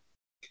knowledge.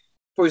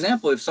 For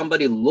example, if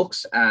somebody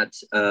looks at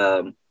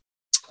a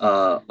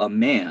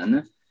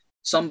man,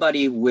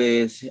 somebody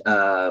who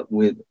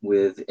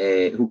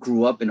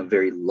grew up in a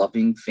very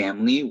loving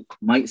family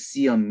might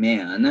see a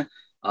man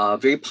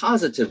very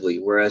positively,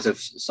 whereas if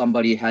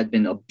somebody had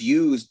been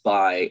abused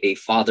by a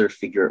father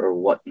figure or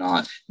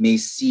whatnot, may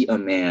see a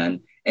man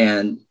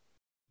and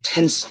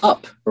tense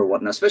up or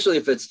whatnot, especially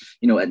if it's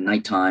at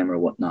nighttime or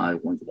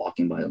whatnot, one's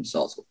walking by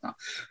themselves, whatnot,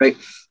 right?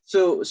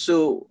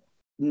 So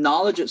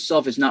knowledge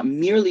itself is not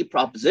merely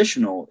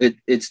propositional;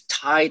 it's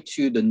tied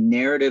to the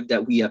narrative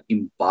that we have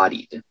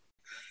embodied,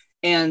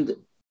 and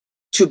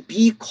to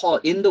be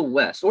called in the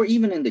West or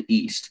even in the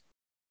East,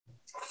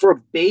 for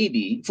a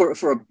baby, for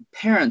a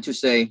parent to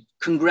say,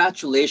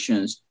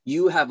 congratulations,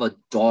 you have a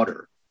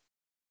daughter.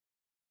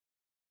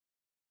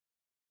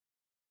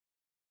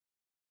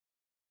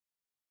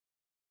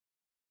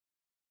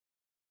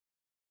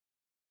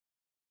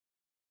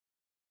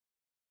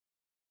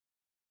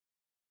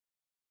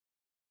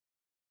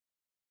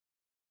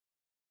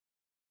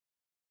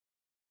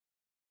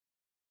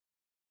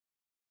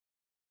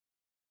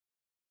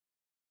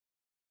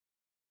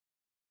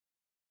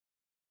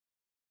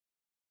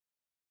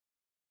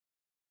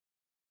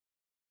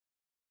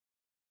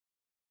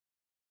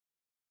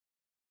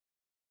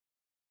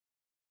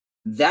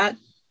 That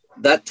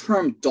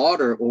term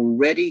daughter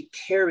already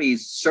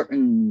carries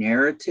certain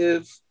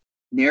narratives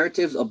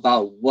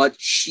about what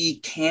she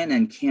can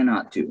and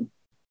cannot do.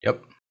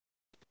 Yep.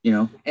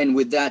 And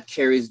with that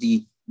carries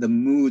the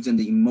moods and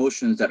the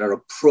emotions that are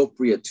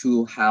appropriate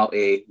to how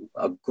a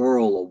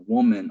girl, a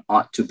woman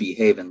ought to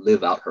behave and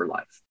live out her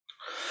life.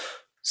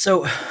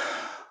 So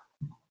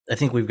I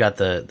think we've got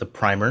the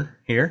primer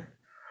here.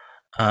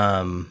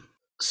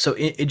 So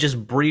it just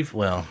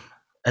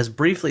as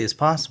briefly as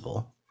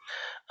possible,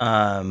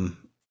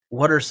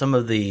 what are some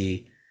of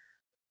the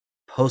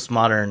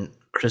postmodern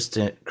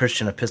Christian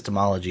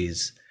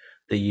epistemologies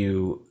that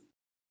you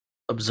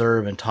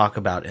observe and talk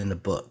about in the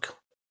book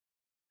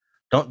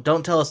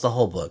Don't tell us the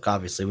whole book.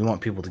 Obviously, we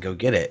want people to go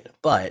get it,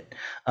 but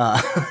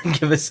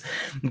give us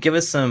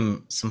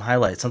some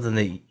highlights, something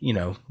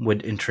that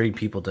would intrigue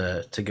people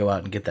to go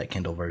out and get that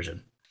Kindle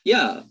version.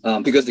 Yeah,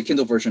 because the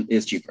Kindle version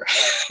is cheaper.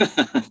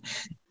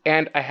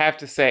 And I have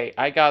to say,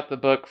 I got the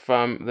book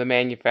from the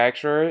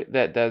manufacturer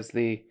that does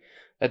the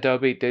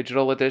Adobe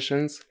digital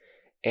editions.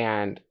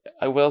 And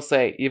I will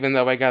say, even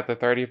though I got the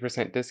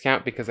 30%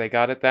 discount because I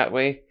got it that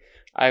way,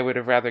 I would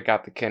have rather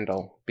got the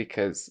Kindle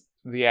because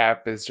the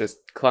app is just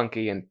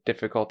clunky and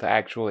difficult to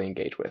actually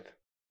engage with.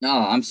 No,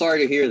 I'm sorry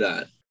to hear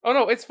that. Oh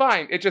no, it's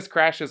fine. It just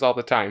crashes all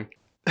the time.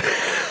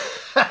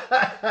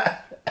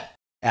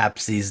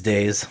 Apps these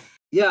days.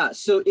 Yeah,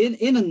 so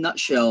in a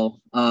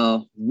nutshell,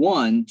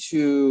 one,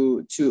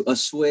 to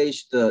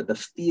assuage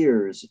the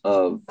fears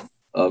of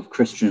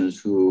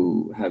Christians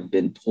who have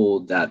been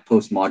told that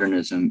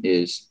postmodernism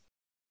is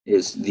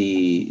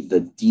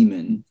the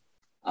demon,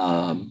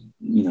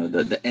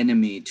 the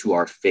enemy to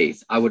our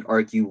faith. I would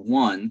argue,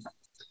 one,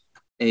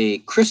 a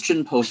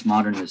Christian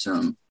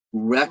postmodernism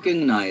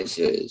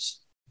recognizes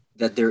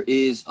that there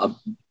is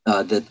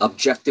that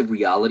objective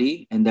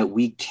reality, and that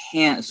we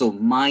can't, so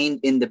mind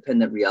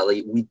independent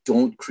reality, we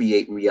don't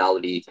create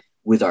reality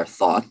with our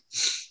thought,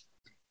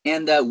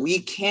 and that we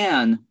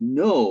can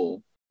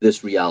know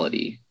this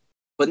reality,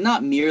 but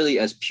not merely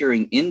as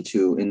peering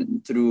into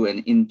and through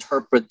an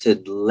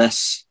interpreted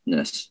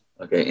lessness,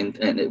 okay,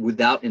 and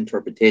without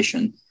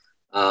interpretation,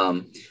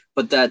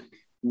 but that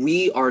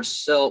we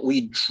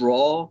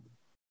draw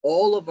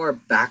all of our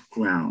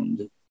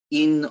background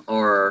in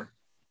our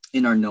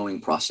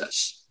knowing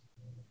process.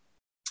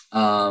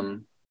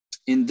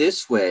 In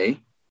this way,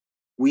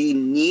 we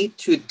need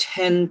to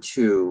tend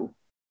to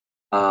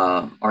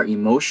our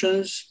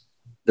emotions,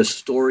 the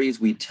stories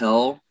we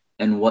tell,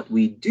 and what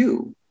we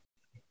do,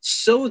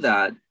 so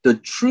that the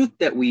truth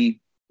that we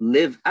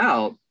live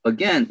out,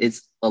 again,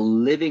 it's a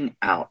living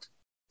out.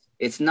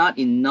 It's not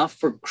enough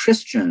for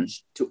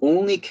Christians to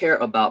only care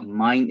about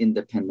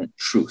mind-independent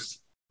truth,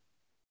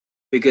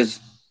 because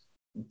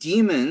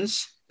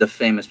demons, the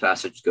famous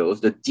passage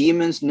goes, the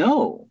demons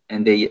know,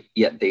 and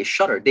yet they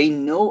shudder. They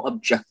know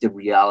objective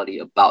reality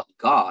about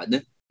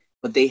God,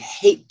 but they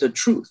hate the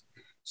truth.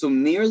 So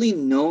merely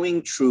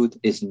knowing truth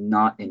is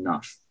not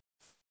enough.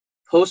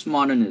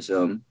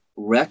 Postmodernism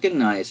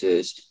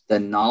recognizes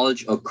that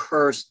knowledge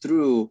occurs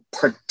through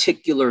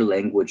particular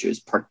languages,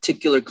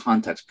 particular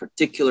contexts,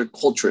 particular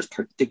cultures,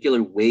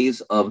 particular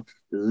ways of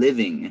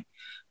living,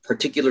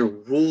 particular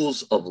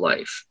rules of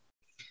life.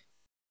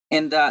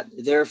 And that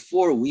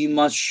therefore we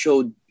must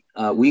show,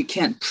 we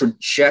can't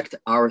project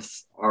our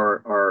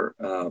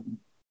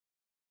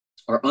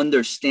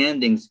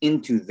understandings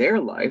into their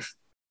life,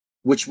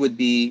 which would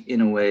be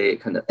in a way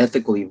kind of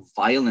ethically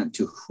violent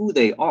to who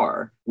they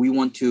are. We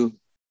want to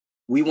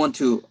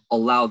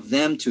allow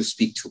them to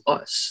speak to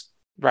us.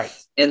 Right.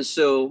 And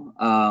so,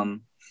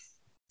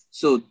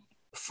 so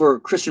for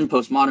Christian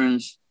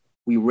postmoderns,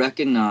 we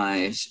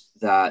recognize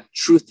that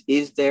truth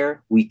is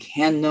there. We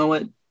can know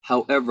it.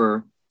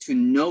 However, to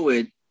know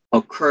it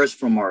occurs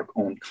from our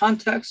own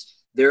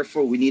context.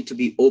 Therefore, we need to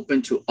be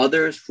open to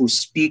others who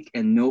speak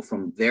and know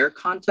from their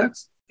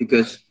context,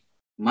 because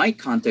my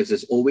context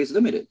is always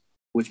limited,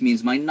 which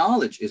means my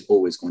knowledge is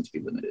always going to be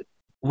limited.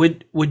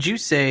 Would you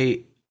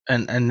say,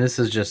 and this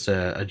is just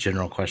a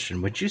general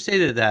question, would you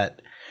say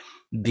that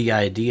the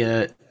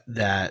idea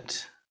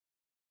that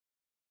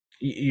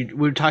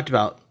we talked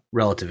about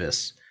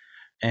relativists,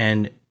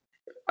 and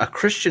a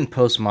Christian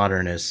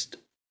postmodernist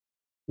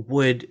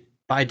would,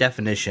 by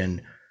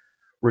definition,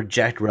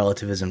 reject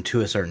relativism to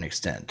a certain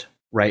extent,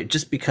 right?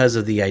 Just because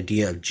of the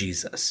idea of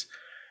Jesus.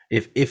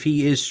 If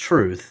he is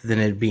truth, then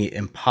it'd be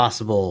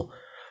impossible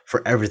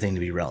for everything to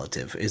be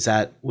relative.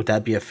 Would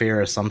that be a fair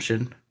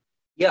assumption?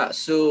 Yeah,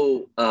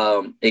 so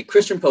a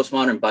Christian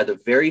postmodern, by the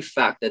very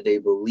fact that they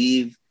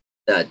believe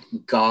that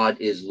God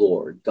is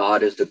Lord,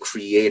 God is the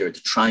creator,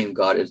 the triune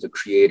God is the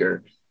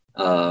creator,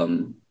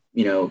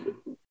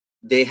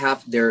 they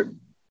have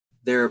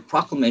their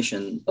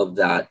proclamation of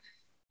that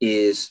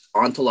is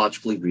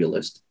ontologically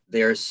realist.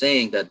 They're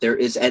saying that there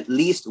is at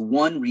least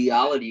one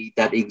reality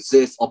that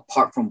exists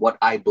apart from what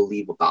I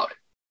believe about it.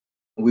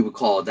 We would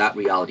call that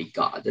reality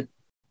God.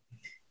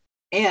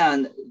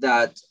 And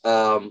that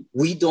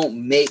we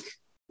don't make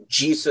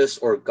Jesus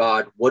or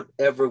God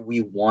whatever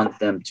we want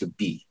them to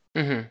be.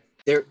 Mm-hmm.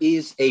 There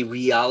is a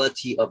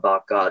reality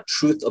about God,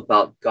 truth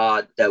about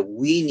God, that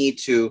we need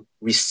to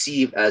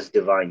receive as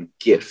divine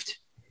gift.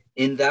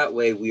 In that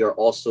way, we are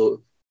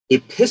also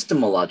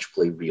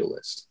epistemologically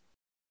realist.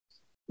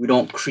 We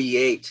don't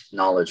create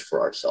knowledge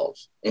for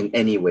ourselves in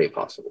any way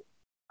possible.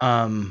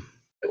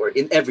 Or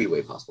in every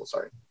way possible,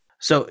 sorry.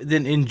 So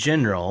then in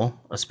general,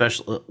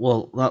 especially,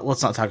 well,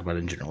 let's not talk about it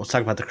in general. Let's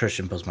talk about the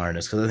Christian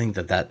postmodernist, because I think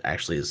that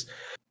actually is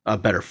a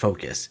better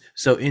focus.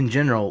 So in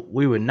general,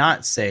 we would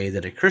not say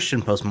that a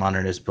Christian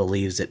postmodernist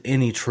believes that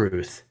any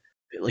truth,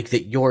 like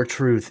that your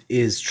truth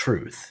is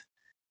truth.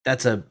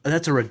 That's a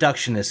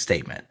reductionist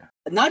statement.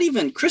 Not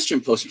even Christian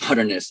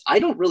postmodernists. I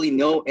don't really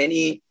know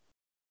any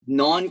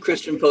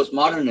non-Christian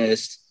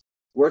postmodernists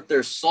worth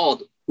their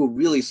salt who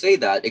really say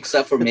that,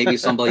 except for maybe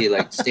somebody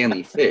like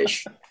Stanley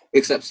Fish.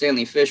 Except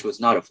Stanley Fish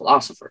was not a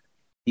philosopher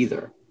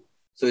either.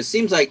 So it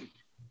seems like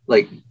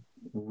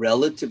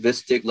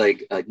relativistic,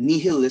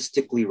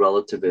 nihilistically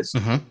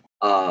relativist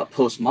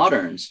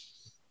postmoderns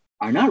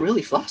are not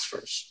really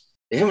philosophers.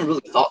 They haven't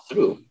really thought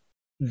through.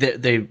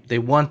 They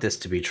want this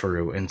to be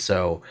true, and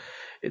so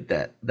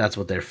that's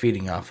what they're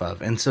feeding off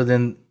of. And so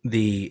then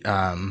the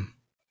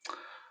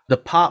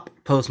pop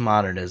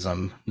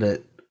postmodernism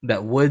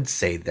that would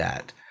say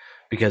that,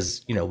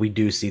 because we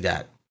do see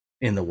that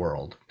in the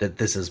world, that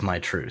this is my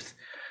truth.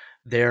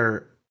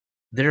 They're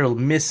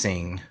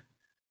missing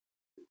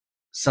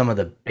some of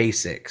the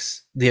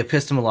basics, the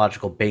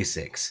epistemological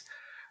basics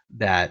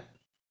that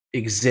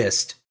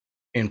exist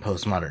in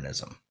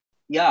postmodernism.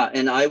 Yeah,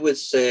 and I would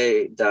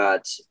say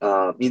that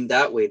in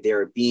that way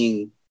they're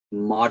being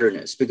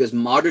modernist, because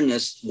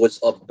modernist was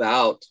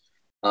about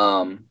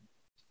the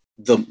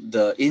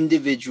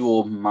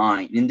individual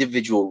mind,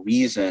 individual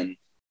reason,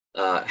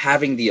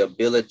 having the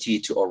ability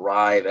to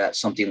arrive at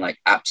something like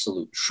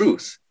absolute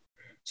truth.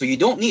 So you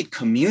don't need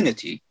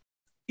community,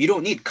 you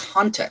don't need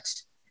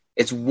context.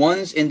 It's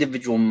one's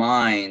individual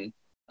mind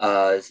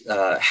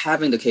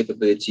having the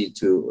capability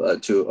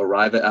to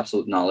arrive at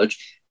absolute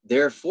knowledge.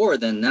 Therefore,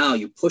 then now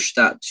you push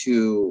that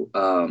to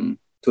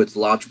its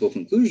logical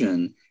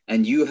conclusion,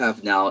 and you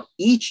have now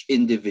each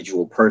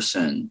individual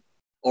person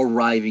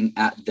arriving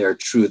at their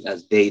truth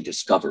as they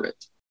discover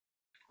it.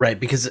 Right,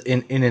 because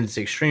in its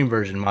extreme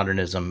version,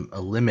 modernism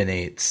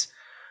eliminates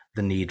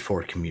the need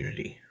for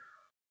community.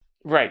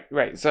 Right.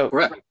 So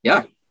correct.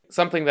 Yeah.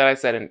 Something that I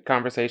said in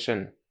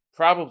conversation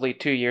probably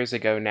 2 years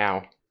ago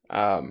now,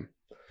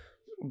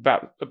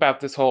 about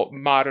this whole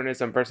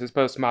modernism versus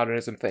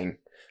postmodernism thing,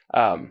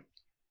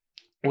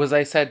 was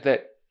I said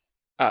that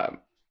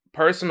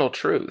personal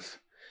truth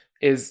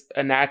is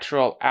a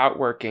natural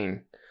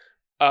outworking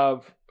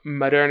of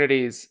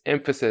modernity's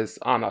emphasis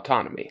on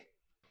autonomy.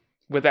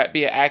 Would that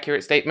be an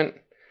accurate statement?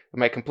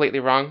 Am I completely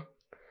wrong?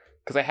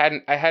 Because I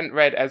hadn't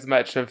read as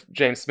much of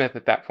James Smith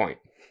at that point.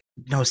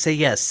 No, say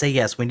yes.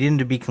 We need him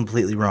to be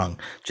completely wrong.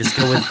 Just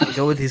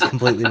go with he's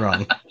completely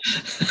wrong.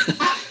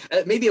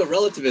 Maybe a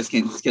relativist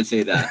can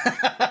say that.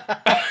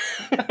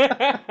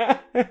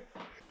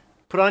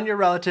 Put on your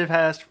relative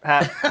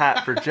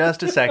hat for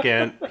just a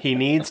second. He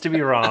needs to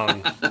be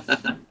wrong.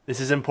 This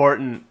is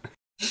important.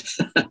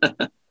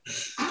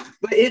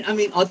 But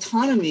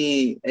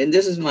autonomy, and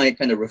this is my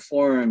kind of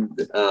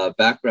reformed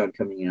background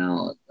coming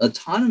out,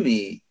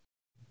 autonomy,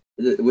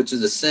 which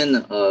is a sin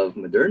of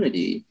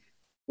modernity,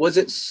 was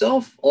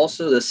itself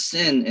also the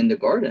sin in the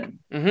garden.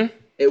 Mm-hmm.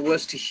 It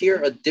was to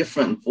hear a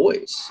different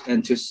voice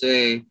and to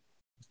say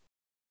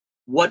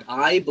what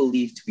I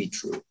believe to be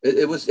true.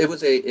 It was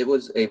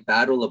a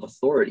battle of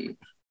authority.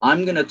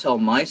 I'm going to tell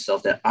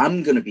myself that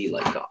I'm going to be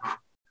like God.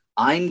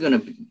 I'm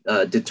going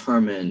to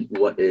determine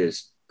what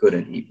is good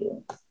and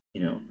evil.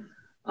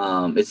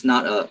 It's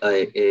not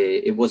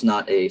it was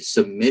not a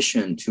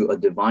submission to a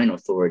divine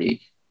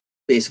authority,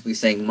 basically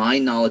saying my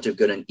knowledge of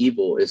good and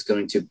evil is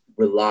going to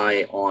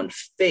rely on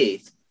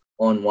faith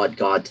on what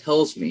God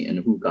tells me and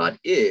who God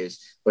is,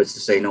 but it's to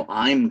say, no,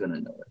 I'm going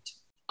to know it.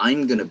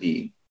 I'm going to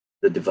be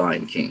the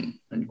divine king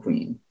and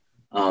queen.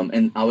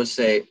 And I would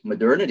say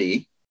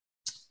modernity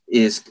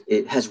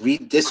has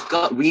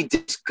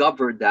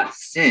rediscovered that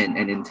sin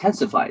and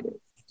intensified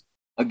it.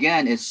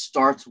 Again, it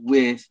starts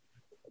with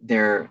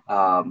their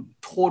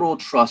total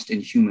trust in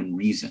human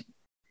reason.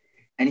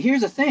 And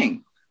here's the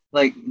thing,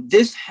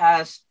 this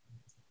has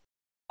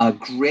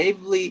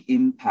gravely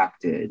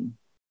impacted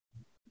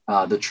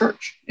the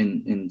church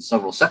in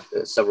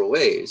several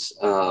ways.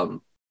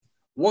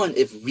 One,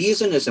 if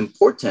reason is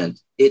important,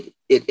 it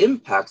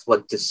impacts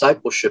what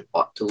discipleship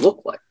ought to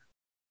look like.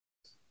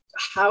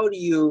 How do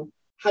you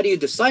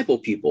disciple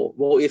people?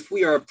 Well, if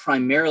we are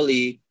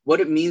primarily, what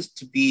it means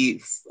to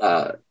be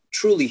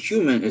truly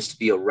human is to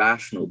be a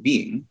rational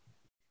being,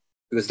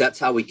 because that's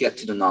how we get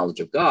to the knowledge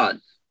of God.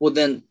 Well,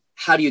 then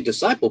how do you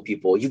disciple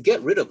people? You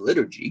get rid of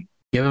liturgy.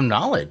 Give him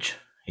knowledge.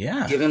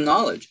 Yeah. Give him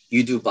knowledge.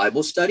 You do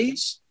Bible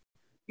studies.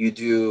 You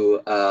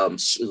do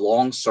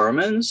long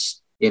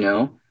sermons,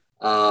 you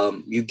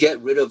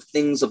get rid of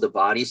things of the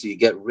body. So you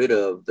get rid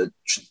of the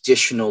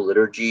traditional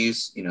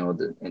liturgies,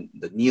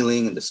 the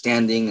kneeling and the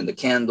standing and the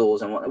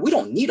candles and whatnot. We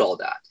don't need all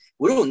that.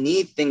 We don't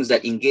need things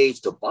that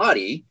engage the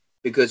body,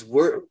 because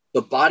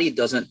the body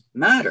doesn't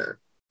matter.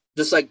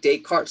 Just like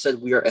Descartes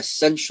said, we are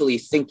essentially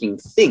thinking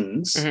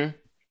things, mm-hmm.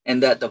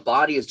 and that the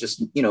body is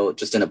just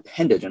an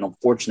appendage, an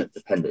unfortunate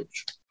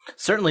appendage.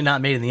 Certainly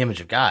not made in the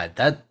image of God.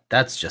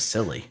 That's just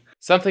silly.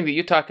 Something that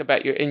you talk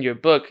about in your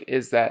book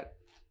is that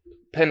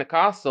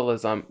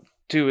Pentecostalism,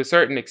 to a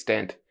certain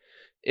extent,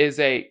 is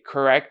a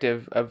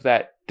corrective of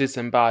that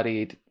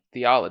disembodied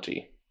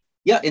theology.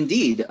 Yeah,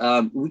 indeed.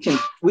 We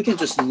can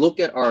just look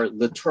at our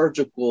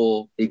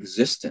liturgical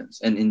existence,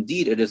 and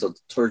indeed, it is a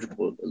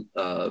liturgical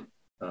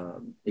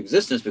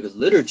existence, because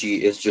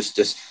liturgy is just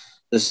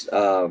this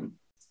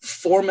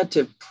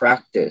formative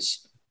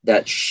practice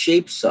that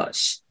shapes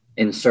us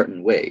in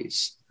certain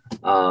ways.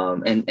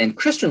 and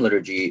Christian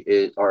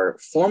liturgy are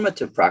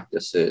formative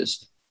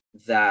practices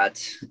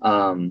that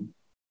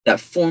that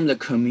form the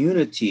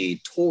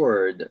community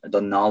toward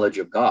the knowledge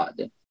of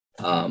God.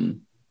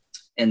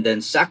 And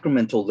then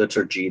sacramental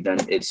liturgy, then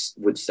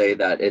would say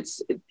that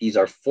these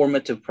are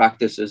formative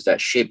practices that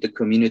shape the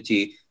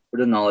community for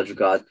the knowledge of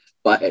God,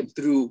 but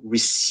through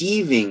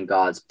receiving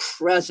God's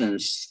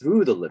presence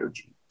through the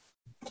liturgy.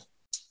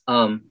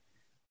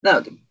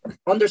 Now,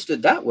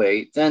 understood that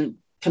way, then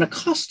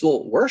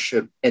Pentecostal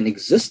worship and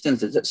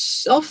existence is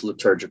itself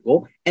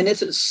liturgical and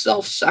it's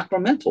itself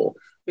sacramental,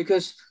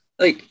 because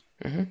like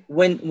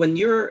when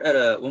we're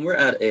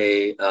at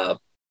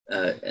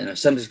an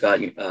Assemblies of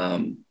God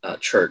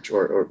church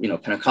or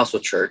Pentecostal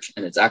church,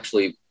 and it's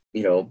actually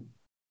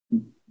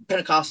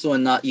Pentecostal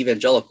and not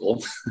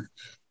evangelical,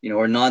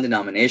 or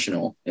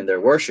non-denominational in their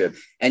worship,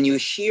 and you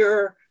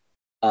hear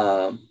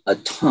a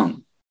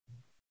tongue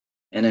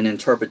and an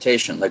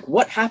interpretation, like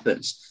what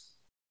happens?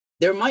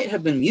 There might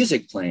have been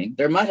music playing,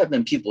 there might have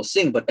been people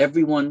sing, but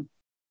everyone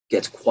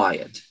gets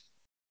quiet.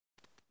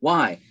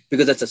 Why?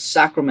 Because it's a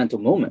sacramental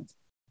moment.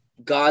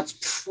 God's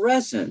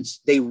presence,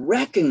 they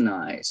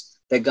recognize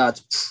that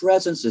God's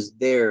presence is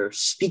there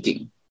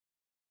speaking.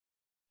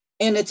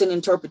 And it's an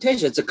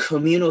interpretation, it's a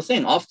communal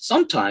thing.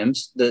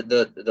 Sometimes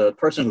the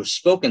person who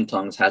spoke in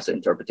tongues has the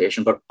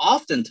interpretation, but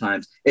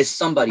oftentimes it's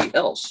somebody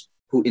else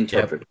who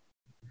interprets.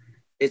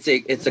 Yep.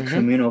 It's a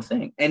communal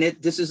thing. And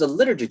this is a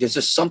liturgy. This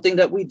is something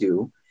that we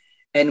do.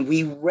 And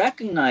we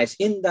recognize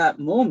in that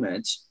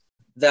moment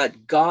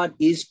that God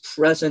is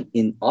present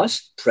in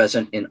us,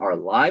 present in our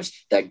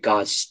lives, that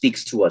God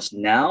speaks to us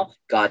now.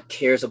 God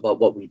cares about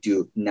what we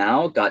do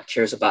now. God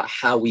cares about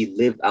how we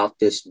live out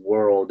this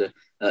world,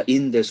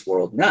 in this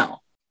world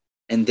now.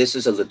 And this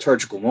is a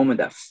liturgical moment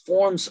that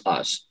forms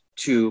us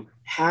to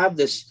have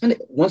this, and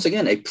once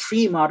again, a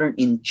pre-modern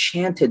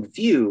enchanted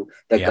view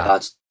that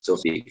God still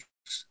speaks.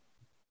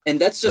 And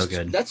that's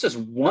just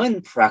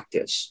one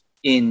practice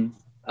in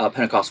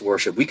Pentecostal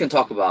worship. We can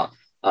talk about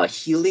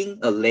healing,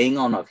 a laying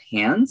on of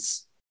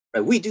hands.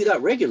 Right? We do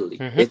that regularly.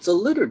 It's a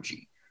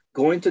liturgy.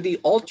 Going to the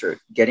altar,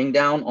 getting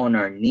down on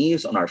our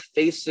knees, on our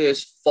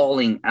faces,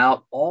 falling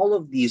out. All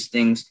of these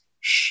things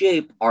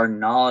shape our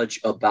knowledge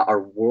about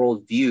our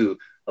worldview,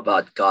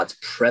 about God's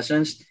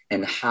presence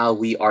and how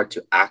we are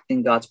to act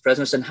in God's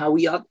presence, and how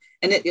we are.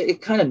 And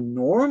it kind of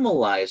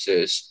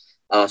normalizes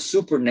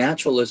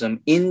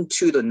supernaturalism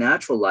into the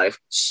natural life,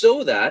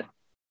 so that,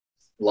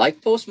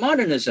 like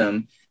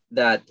postmodernism,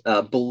 that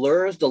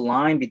blurs the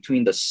line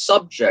between the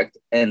subject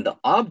and the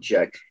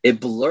object. It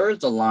blurs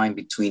the line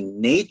between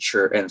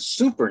nature and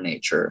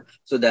supernature,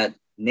 so that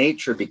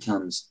nature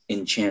becomes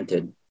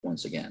enchanted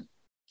once again.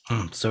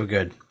 So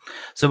good.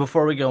 So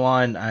before we go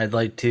on, I'd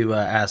like to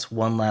ask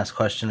one last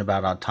question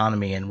about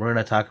autonomy, and we're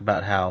going to talk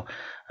about how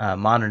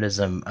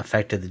modernism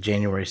affected the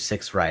January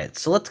 6th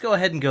riots. So let's go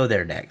ahead and go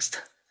there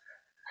next.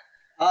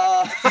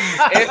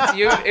 If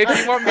you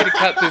want me to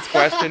cut this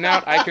question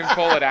out, I can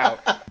pull it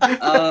out.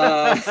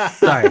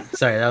 Sorry,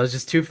 that was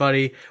just too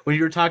funny. When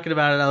you were talking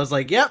about it, I was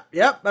like, yep,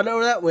 I know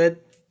where that went.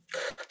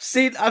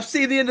 I've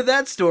seen the end of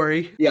that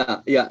story. Yeah.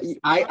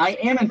 I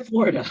am in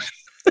Florida.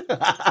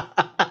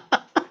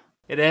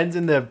 It ends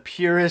in the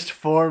purest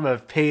form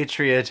of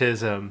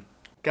patriotism.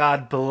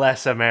 God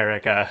bless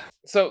America.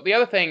 So the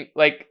other thing,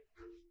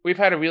 we've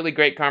had a really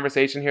great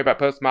conversation here about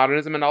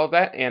postmodernism and all of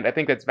that, and I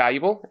think that's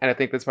valuable, and I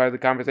think that's part of the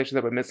conversation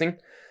that we're missing.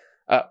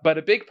 But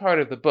a big part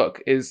of the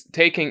book is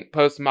taking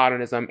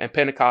postmodernism and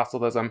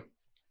Pentecostalism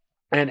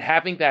and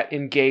having that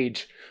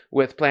engage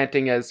with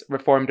planting as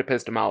Reformed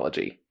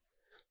epistemology,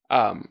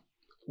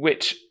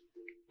 which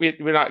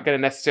we're not going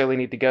to necessarily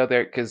need to go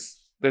there because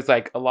there's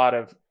a lot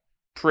of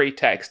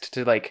pretext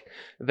to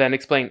then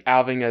explain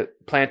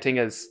planting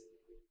as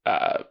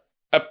a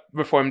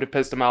Reformed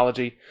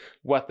epistemology,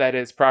 what that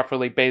is,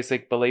 properly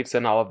basic beliefs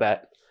and all of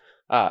that.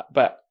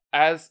 But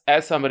as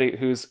somebody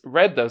who's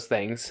read those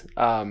things,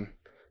 while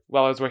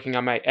I was working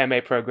on my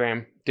MA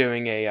program,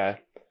 doing a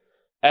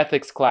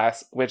ethics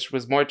class, which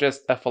was more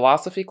just a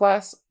philosophy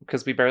class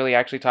because we barely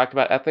actually talked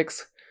about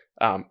ethics,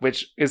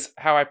 which is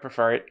how I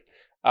prefer it.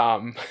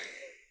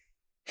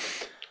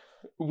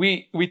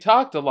 We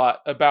talked a lot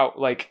about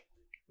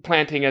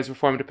planting as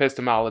Reformed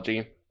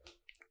epistemology.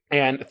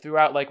 And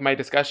throughout my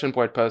discussion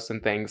board posts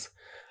and things,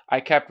 I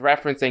kept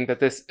referencing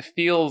that this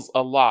feels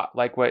a lot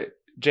like what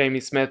Jamie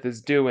Smith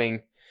is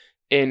doing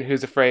in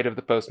Who's Afraid of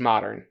the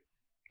Postmodern.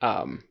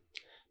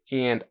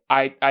 And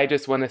I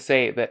just want to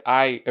say that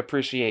I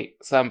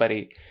appreciate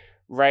somebody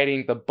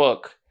writing the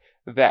book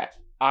that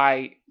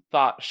I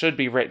thought should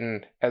be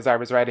written as I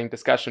was writing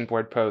discussion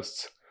board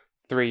posts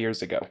 3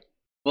 years ago.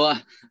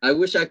 Well, I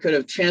wish I could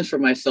have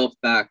transferred myself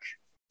back,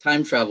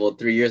 time traveled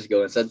 3 years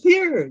ago and said,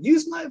 here,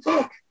 use my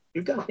book.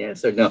 You got the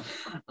answer. No.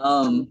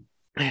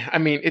 I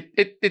mean,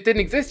 it didn't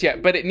exist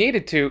yet, but it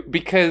needed to,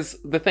 because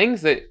the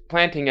things that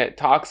Planting It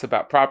talks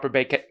about, proper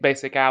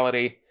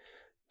basicality,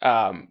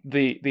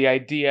 the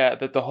idea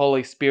that the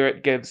Holy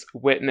Spirit gives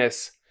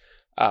witness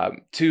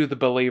to the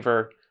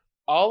believer,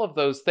 all of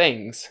those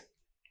things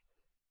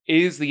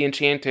is the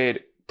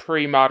enchanted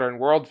pre-modern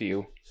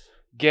worldview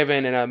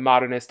given in a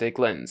modernistic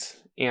lens.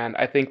 And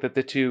I think that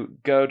the two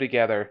go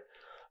together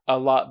a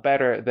lot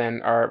better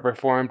than our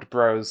reformed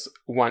bros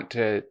want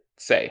to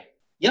say.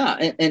 Yeah,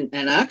 and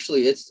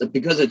actually, it's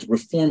because it's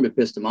reformed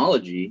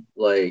epistemology.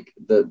 Like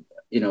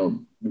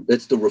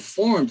it's the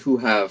reformed who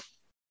have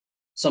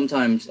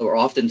sometimes or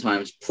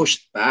oftentimes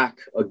pushed back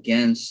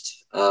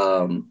against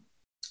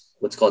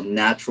what's called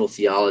natural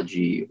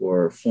theology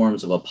or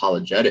forms of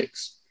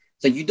apologetics.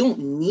 So you don't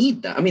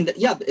need that. I mean,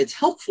 yeah, it's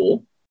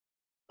helpful.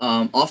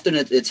 Often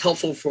it's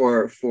helpful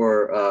for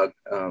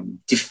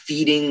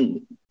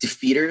defeating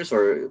defeaters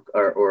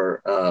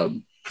or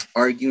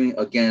arguing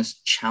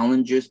against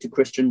challenges to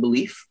Christian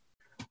belief,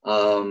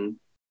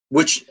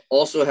 which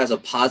also has a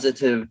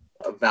positive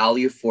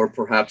value for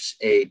perhaps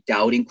a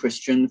doubting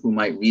Christian who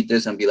might read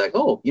this and be like,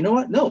 oh, you know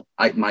what? No,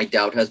 my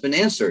doubt has been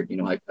answered.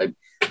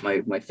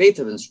 My faith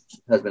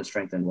has been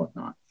strengthened and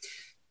whatnot.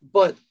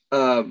 But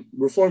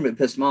Reformed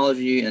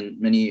epistemology and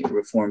many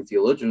Reformed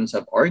theologians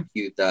have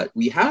argued that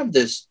we have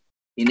this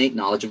innate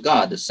knowledge of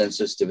God, the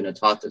sensus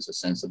divinitatis, a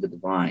sense of the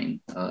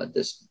divine,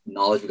 this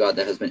knowledge of God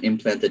that has been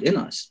implanted in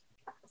us.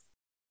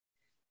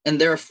 And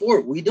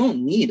therefore, we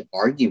don't need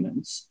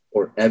arguments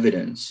or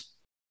evidence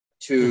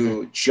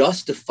to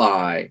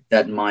justify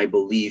that my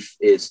belief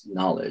is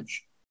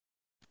knowledge.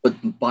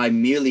 But by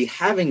merely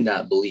having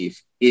that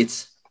belief,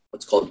 it's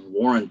what's called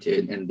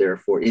warranted, and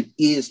therefore it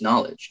is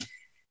knowledge.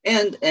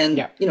 And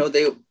yeah.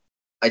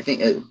 I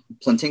think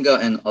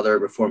Plantinga and other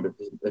Reformed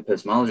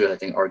epistemologists, I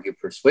think, argue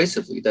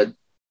persuasively that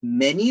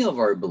many of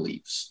our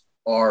beliefs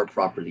are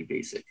properly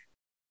basic.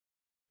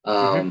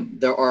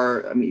 There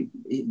are,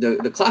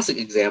 the classic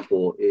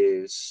example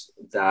is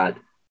that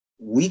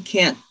we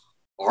can't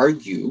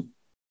argue,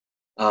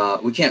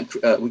 we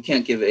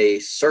can't give a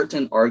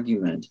certain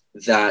argument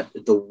that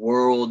the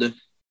world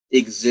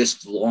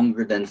exists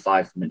longer than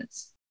 5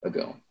 minutes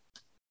ago.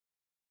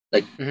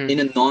 Like in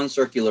a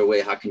non-circular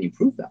way, how can you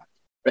prove that?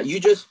 Right?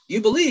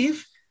 You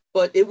believe,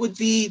 but it would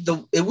be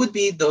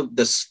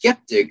the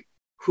skeptic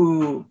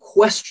who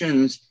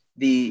questions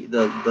the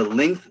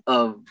length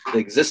of the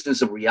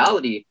existence of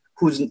reality,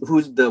 who's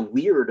the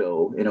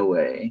weirdo in a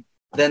way,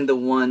 than the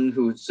one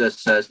who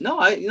just says, no,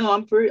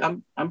 I'm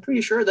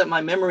pretty sure that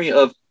my memory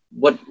of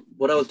what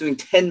I was doing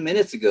 10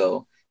 minutes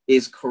ago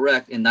is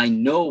correct, and I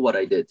know what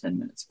I did 10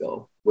 minutes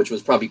ago, which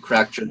was probably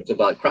crack jokes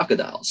about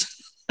crocodiles.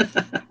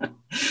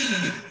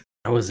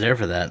 I was there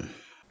for that.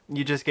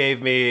 You just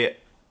gave me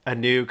a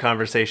new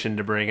conversation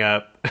to bring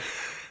up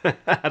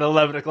at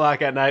 11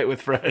 o'clock at night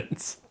with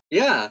friends.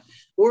 Yeah,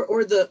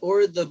 or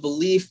the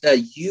belief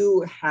that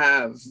you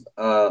have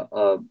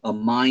a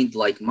mind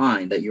like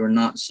mine, that you're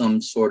not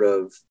some sort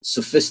of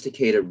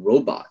sophisticated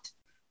robot.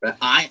 Right?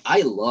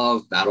 I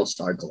love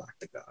Battlestar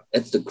Galactica.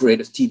 It's the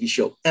greatest TV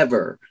show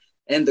ever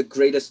and the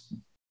greatest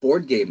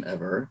board game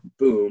ever.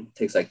 Boom,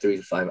 takes like 3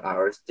 to 5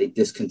 hours. They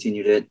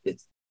discontinued it.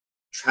 It's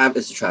a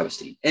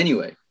travesty.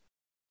 Anyway,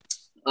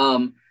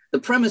 the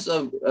premise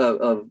of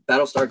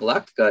Battlestar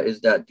Galactica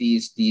is that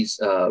these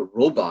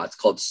robots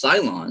called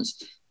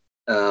Cylons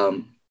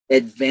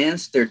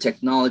advanced their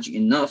technology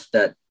enough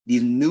that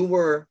these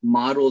newer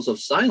models of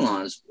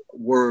Cylons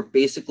were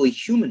basically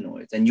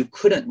humanoids, and you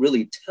couldn't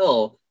really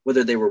tell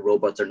whether they were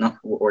robots or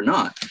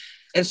not.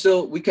 And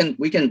so we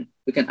can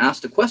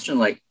ask the question,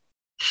 like,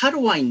 how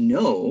do I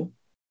know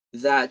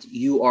that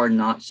you are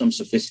not some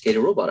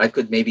sophisticated robot? I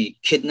could maybe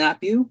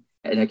kidnap you,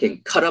 and I can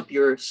cut up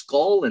your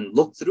skull and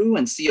look through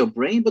and see a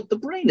brain, but the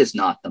brain is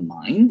not the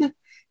mind.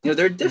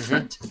 They're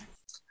different.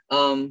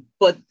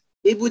 But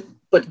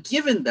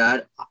given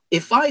that,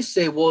 if I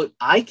say, well,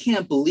 I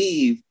can't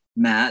believe,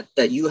 Matt,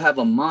 that you have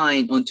a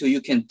mind until you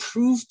can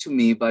prove to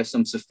me by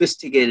some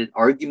sophisticated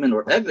argument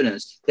or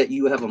evidence that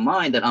you have a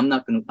mind, that I'm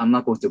not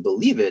going to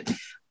believe it.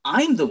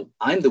 I'm the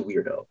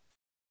weirdo.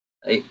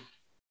 Right?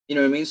 You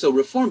know what I mean? So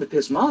Reformed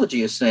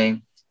epistemology is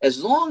saying,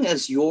 as long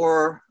as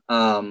your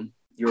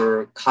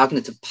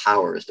cognitive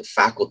powers, the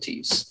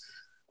faculties,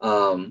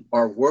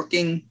 are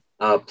working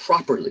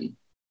properly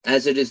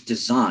as it is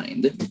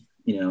designed,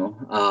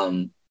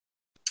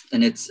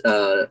 and it's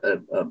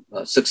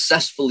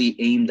successfully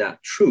aimed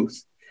at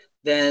truth,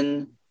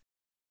 then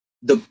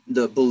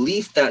the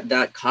belief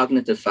that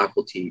cognitive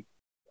faculty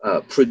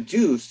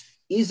produced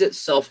is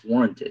itself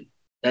warranted,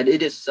 that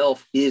it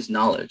itself is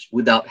knowledge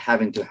without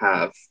having to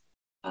have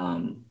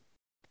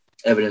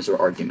evidence or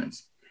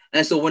arguments.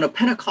 And so when a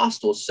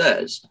Pentecostal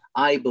says,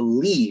 I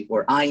believe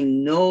or I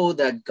know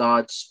that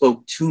God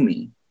spoke to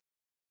me,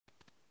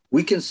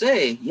 we can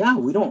say, yeah,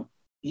 you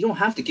don't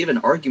have to give an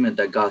argument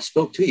that God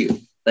spoke to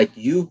you. Like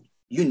you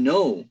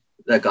know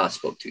that God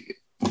spoke to you.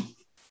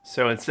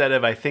 So instead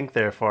of I think,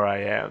 therefore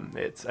I am,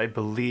 it's I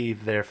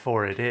believe,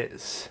 therefore it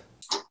is.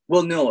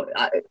 Well, no,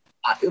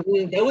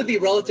 that would be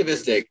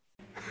relativistic.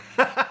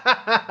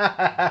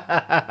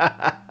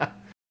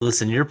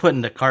 Listen, you're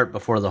putting the cart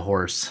before the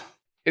horse.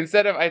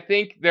 Instead of I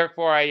think,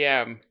 therefore I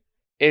am,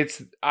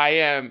 it's I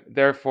am,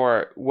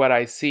 therefore what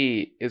I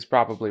see is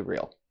probably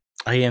real.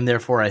 I am,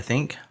 therefore I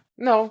think?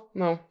 No.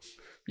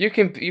 You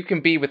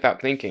can be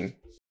without thinking.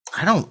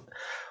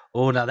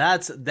 Oh, now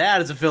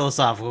that is a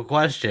philosophical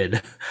question.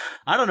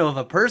 I don't know if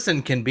a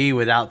person can be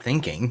without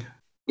thinking.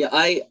 Yeah,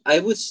 I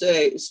would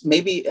say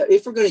maybe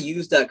if we're going to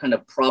use that kind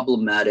of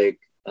problematic,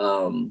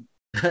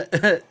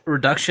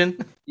 Reduction.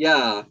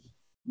 yeah,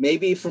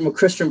 maybe from a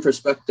Christian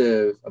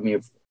perspective. I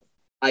mean,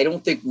 I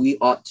don't think we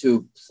ought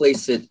to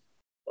place it.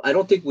 I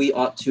don't think we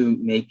ought to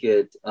make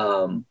it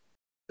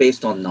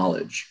based on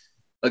knowledge.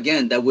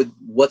 Again,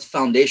 what's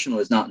foundational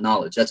is not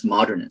knowledge. That's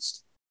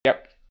modernist.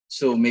 Yep.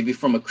 So maybe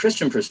from a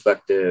Christian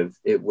perspective,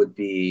 it would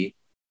be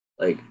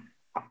like,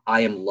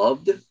 I am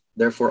loved,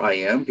 therefore I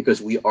am, because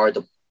we are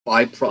the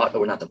byproduct,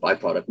 or not the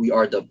byproduct.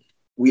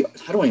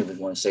 I don't even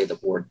want to say the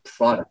word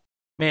product.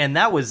 Man,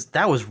 that was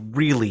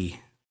really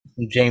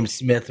James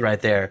Smith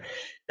right there.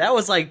 That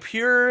was like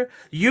pure.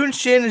 Yoon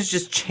Shin is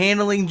just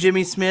channeling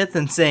Jimmy Smith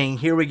and saying,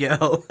 "Here we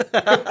go."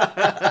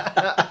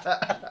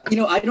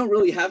 I don't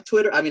really have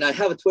Twitter. I mean, I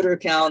have a Twitter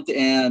account,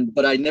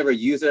 but I never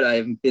use it. I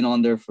haven't been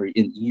on there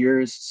in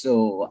years.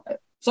 So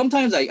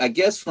sometimes I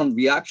guess from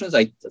reactions,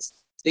 I just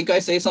think I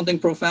say something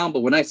profound,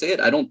 but when I say it,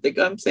 I don't think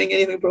I'm saying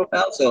anything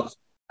profound. So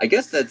I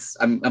guess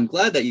I'm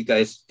glad that you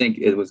guys think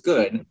it was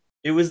good.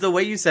 It was the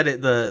way you said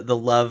it, the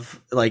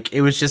love, like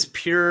it was just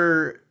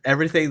pure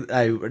everything.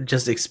 I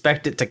just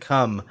expect it to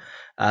come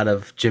out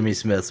of Jimmy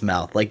Smith's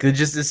mouth. Like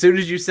just as soon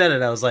as you said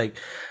it, I was like,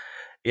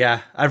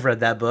 yeah, I've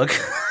read that book.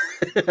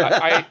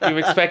 You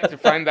expect to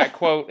find that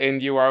quote in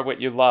You Are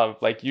What You Love.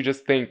 Like you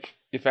just think,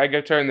 if I go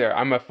turn there,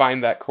 I'm going to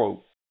find that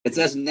quote. It's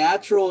as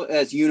natural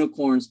as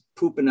unicorns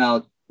pooping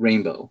out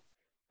rainbow.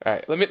 All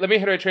right, let me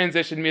hit our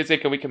transition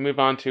music and we can move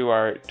on to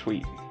our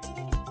tweet.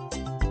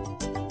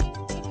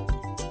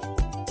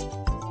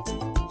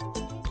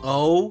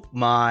 Oh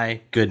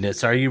my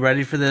goodness. Are you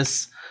ready for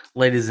this,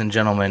 ladies and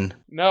gentlemen?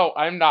 No,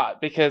 I'm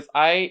not, because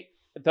I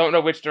don't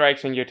know which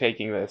direction you're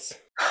taking this.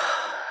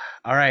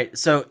 All right.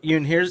 So,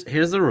 Yoon,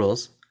 here's the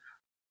rules.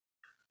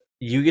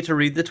 You get to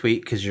read the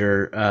tweet because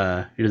you're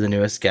the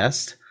newest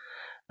guest.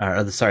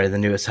 The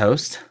newest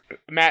host.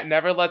 Matt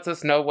never lets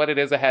us know what it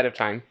is ahead of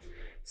time.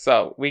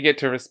 So, we get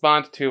to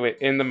respond to it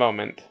in the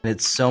moment.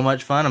 It's so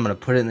much fun. I'm going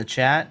to put it in the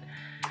chat.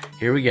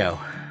 Here we go.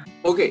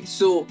 Okay,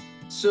 so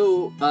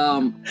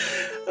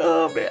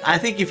oh man, I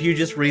think if you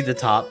just read the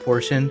top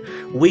portion,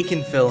 we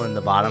can fill in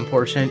the bottom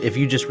portion if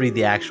you just read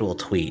the actual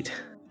tweet.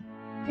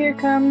 Here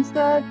comes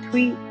the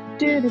tweet.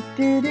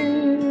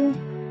 Do-do-do-do.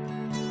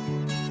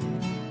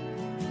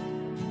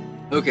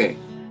 Okay,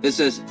 it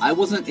says, I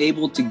wasn't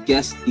able to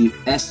guess the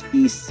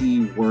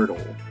SBC Wordle.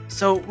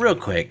 So real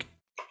quick,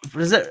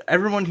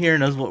 everyone here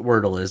knows what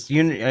Wordle is?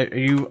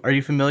 Are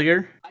you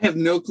familiar? I have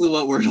no clue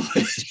what Wordle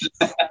is.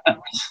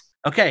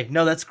 Okay,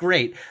 no, that's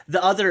great.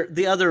 The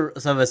other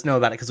some of us know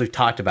about it because we've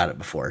talked about it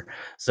before.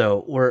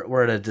 So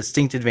we're at a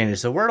distinct advantage.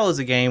 So Wordle is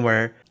a game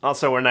where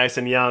Also, we're nice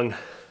and young.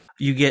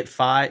 you get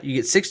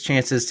 6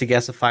 chances to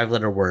guess a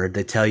 5-letter word.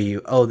 They tell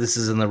you, oh, this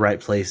is in the right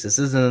place. This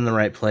isn't in the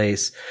right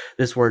place.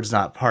 This word's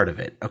not part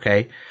of it.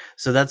 Okay,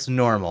 so that's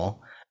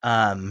normal.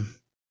 That's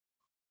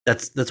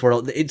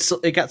Wordle.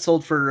 It got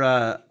sold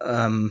for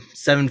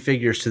 7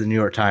 figures to the New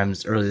York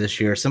Times early this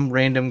year. Some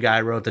random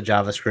guy wrote the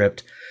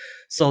JavaScript.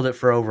 Sold it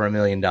for over $1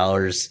 million.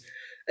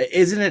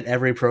 Isn't it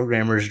every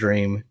programmer's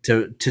dream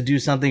to do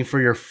something for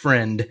your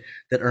friend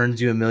that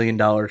earns you $1 million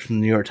from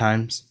the New York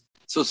Times?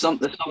 So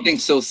something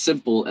so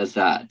simple as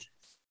that.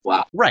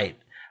 Wow. Right.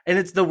 And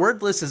it's the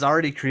word list is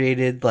already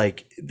created.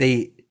 Like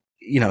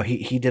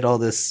he did all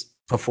this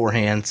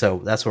beforehand.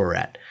 So that's where we're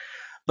at.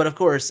 But of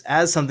course,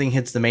 as something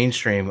hits the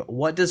mainstream,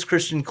 what does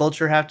Christian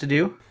culture have to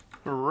do?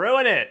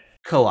 Ruin it.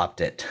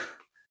 Co-opt it.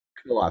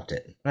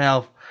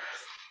 Well,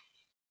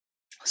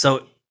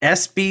 so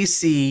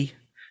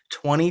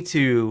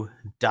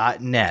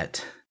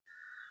SBC22.net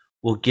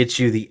will get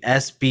you the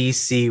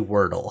SBC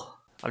Wordle.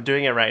 I'm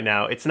doing it right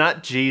now. It's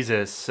not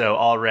Jesus, so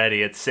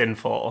already it's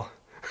sinful.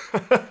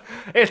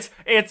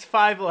 It's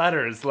 5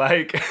 letters.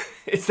 Like,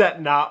 is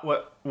that not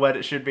what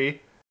it should be?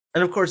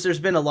 And of course,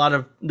 there's been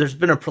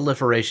a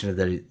proliferation of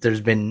that.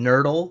 There's been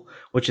Nerdle,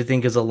 which I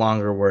think is a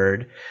longer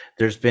word.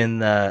 There's been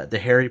the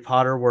Harry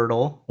Potter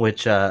Wordle,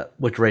 which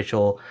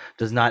Rachel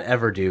does not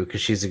ever do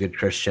because she's a good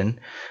Christian.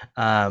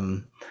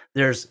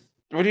 There's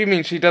What do you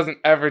mean she doesn't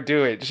ever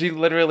do it? She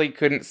literally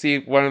couldn't see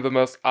one of the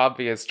most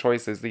obvious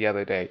choices the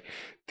other day.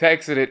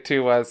 Texted it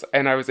to us,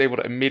 and I was able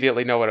to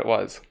immediately know what it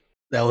was.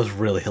 That was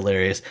really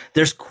hilarious.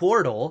 There's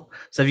Quordle.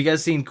 So have you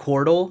guys seen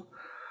Quordle?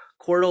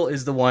 Quordle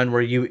is the one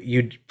where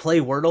you play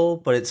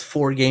Wordle, but it's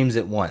 4 games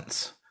at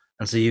once.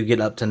 And so you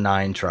get up to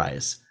 9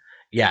 tries.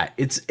 Yeah,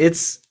 it's a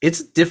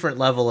different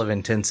level of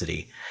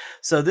intensity.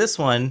 So this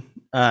one,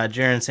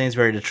 Jaron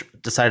Sainsbury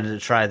decided to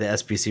try the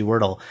SBC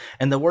Wordle.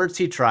 And the words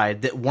he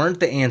tried that weren't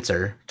the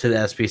answer to the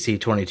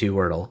SBC 22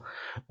 Wordle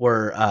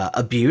were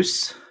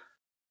abuse,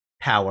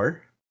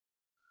 power,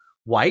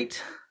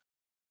 white,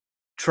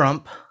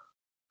 Trump,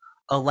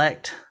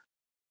 elect,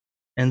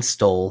 and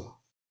stole.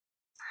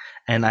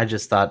 And I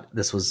just thought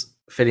this was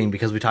fitting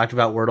because we talked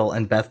about Wordle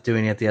and Beth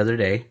doing it the other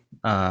day,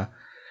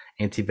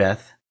 Auntie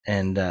Beth.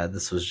 And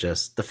this was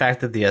just the fact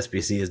that the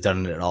SBC has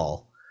done it at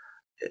all.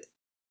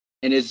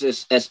 And is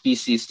this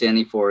SBC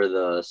standing for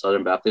the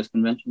Southern Baptist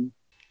Convention?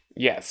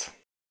 Yes.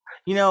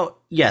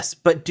 Yes,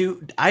 but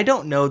I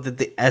don't know that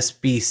the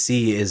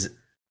SBC is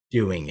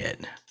doing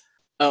it.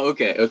 Oh,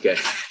 okay.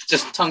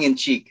 Just tongue in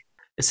cheek.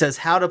 It says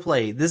how to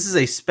play. This is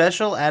a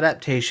special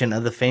adaptation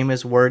of the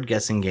famous word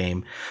guessing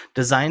game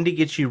designed to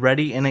get you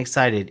ready and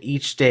excited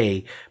each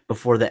day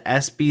before the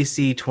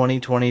SBC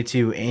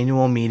 2022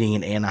 annual meeting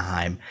in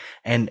Anaheim.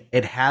 And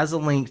it has a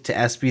link to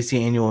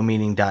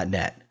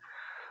sbcannualmeeting.net.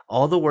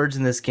 All the words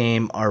in this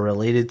game are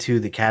related to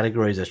the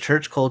categories of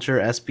church culture,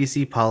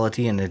 SBC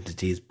polity and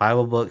entities,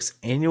 Bible books,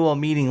 annual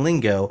meeting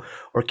lingo,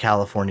 or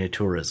California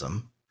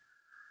tourism.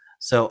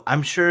 So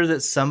I'm sure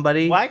that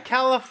somebody... Why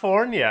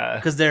California?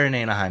 Because they're in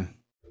Anaheim.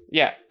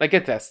 Yeah,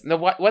 get this. No,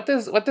 what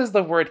does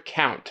the word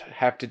count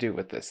have to do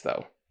with this,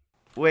 though?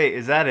 Wait,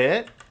 is that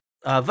it?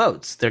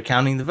 Votes. They're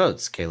counting the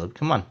votes, Caleb.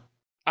 Come on.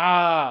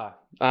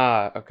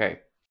 Okay.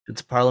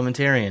 It's a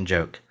parliamentarian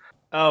joke.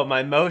 Oh,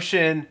 my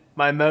motion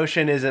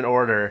is in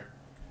order.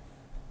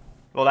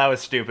 Well, that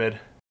was stupid.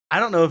 I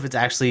don't know if it's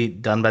actually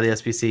done by the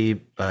SBC,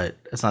 but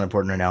it's not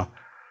important right now.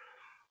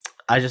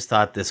 I just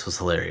thought this was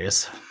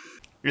hilarious.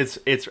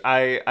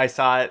 I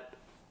saw it.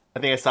 I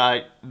think I saw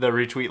the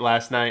retweet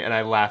last night, and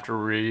I laughed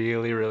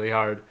really, really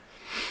hard.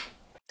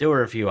 There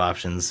were a few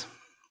options,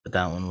 but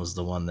that one was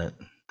the one that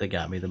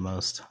got me the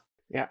most.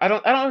 Yeah, I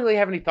don't really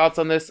have any thoughts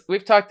on this. I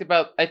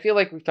feel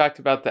like we've talked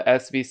about the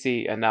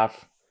SBC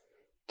enough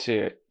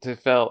to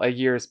fill a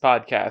year's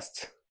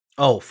podcast.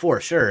 Oh, for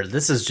sure.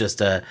 This is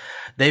just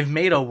they've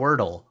made a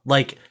Wordle.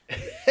 Like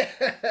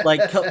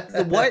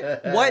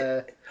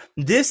what?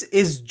 This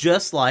is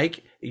just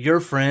like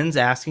your friends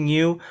asking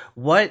you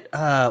who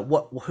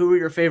are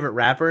your favorite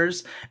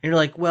rappers, and you're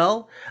like,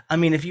 well, I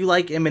mean, if you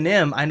like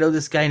Eminem, I know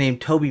this guy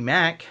named Toby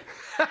Mac,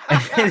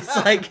 and it's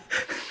like,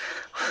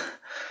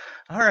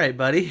 all right,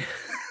 buddy.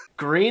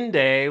 Green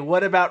Day.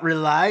 What about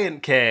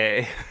Reliant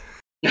K?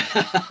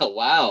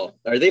 Wow,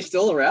 are they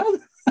still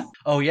around?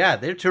 Oh yeah,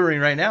 they're touring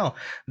right now.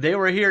 They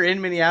were here in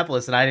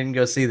Minneapolis, and I didn't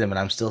go see them, and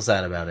I'm still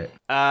sad about it.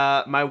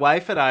 My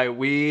wife and I,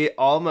 we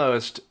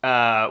almost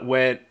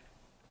went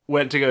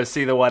to go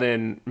see the one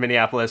in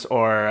Minneapolis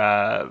or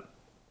a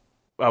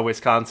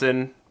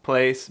Wisconsin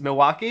place.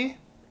 Milwaukee?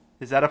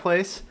 Is that a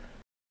place?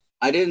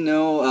 I didn't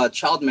know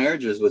child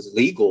marriages was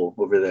legal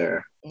over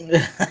there.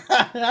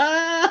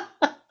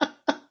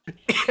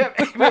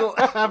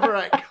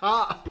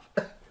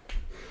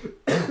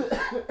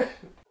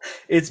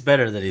 It's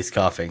better that he's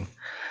coughing.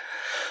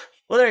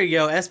 Well, there you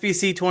go.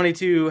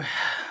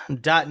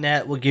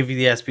 SBC22.net will give you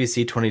the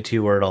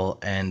SBC22 Wordle,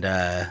 and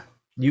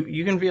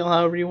you can feel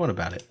however you want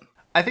about it.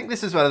 I think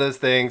this is one of those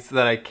things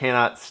that I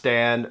cannot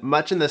stand,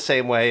 much in the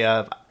same way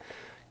of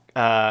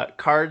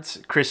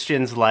Cards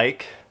Christians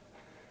Like,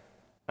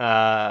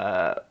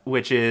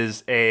 which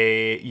is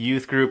a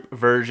youth group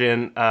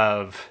version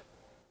of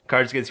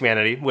Cards Against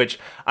Humanity, which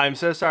I'm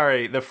so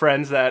sorry, the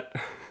friends that...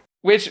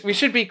 Which, we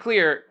should be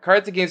clear,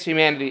 Cards Against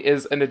Humanity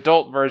is an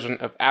adult version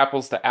of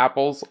Apples to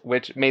Apples,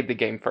 which made the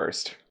game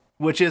first.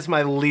 Which is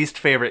my least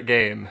favorite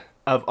game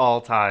of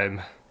all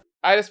time.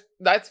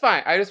 That's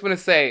fine. I just want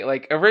to say,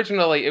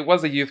 originally it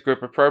was a youth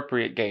group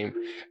appropriate game,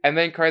 and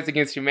then Cards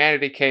Against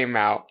Humanity came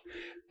out,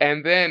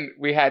 and then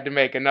we had to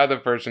make another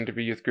version to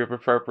be youth group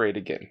appropriate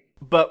again.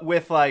 But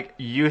with,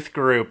 youth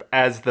group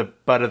as the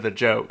butt of the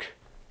joke.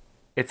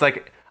 It's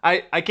like...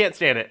 I can't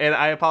stand it, and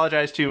I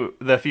apologize to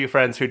the few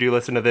friends who do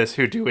listen to this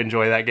who do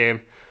enjoy that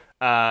game.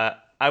 I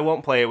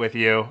won't play it with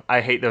you.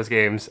 I hate those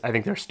games. I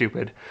think they're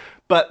stupid.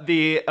 But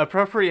the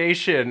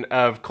appropriation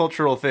of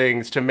cultural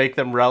things to make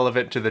them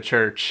relevant to the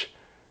church,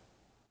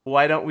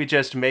 why don't we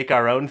just make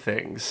our own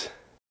things?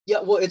 Yeah,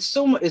 well, it's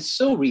so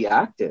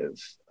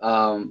reactive.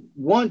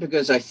 One,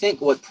 because I think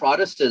what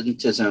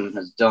Protestantism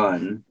has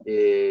done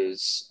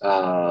is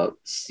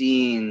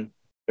seen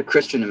the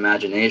Christian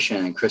imagination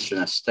and Christian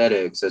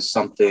aesthetics as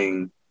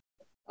something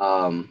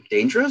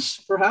dangerous,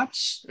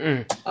 perhaps.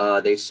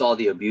 They saw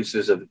the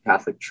abuses of the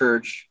Catholic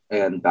Church,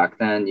 and back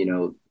then,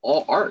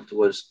 all art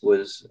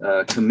was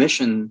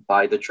commissioned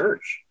by the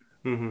church.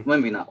 Mm-hmm.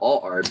 Maybe not all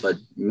art, but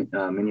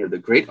many of the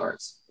great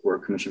arts were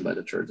commissioned by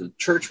the church. The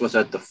church was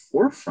at the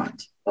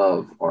forefront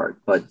of art,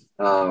 but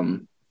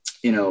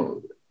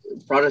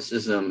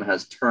Protestantism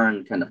has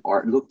turned kind of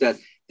art, looked at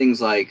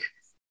things like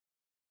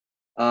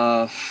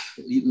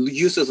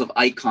uses of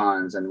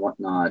icons and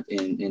whatnot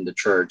in the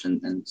church,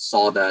 and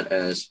saw that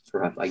as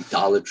perhaps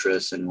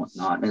idolatrous and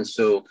whatnot. And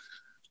so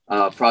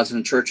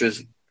Protestant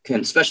churches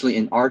can, especially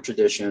in our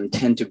tradition,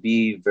 tend to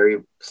be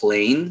very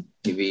plain,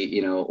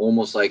 maybe,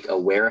 almost like a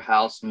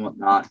warehouse and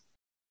whatnot.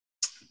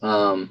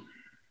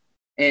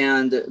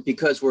 And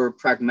because we're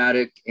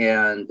pragmatic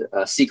and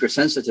seeker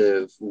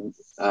sensitive,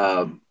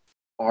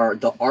 are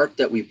the art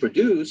that we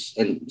produce,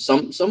 and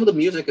some of the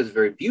music is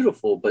very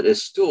beautiful, but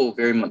it's still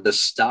very much, the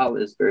style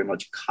is very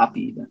much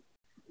copied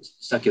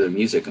secular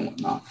music and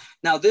whatnot.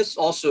 Now, this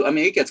also,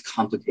 it gets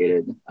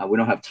complicated. We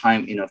don't have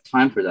enough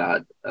time for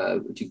that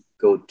to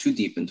go too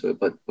deep into it.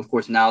 But of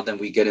course, now then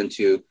we get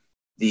into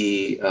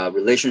the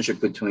relationship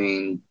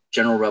between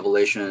general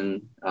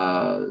revelation,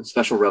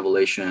 special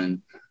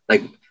revelation,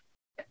 like.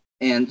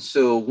 And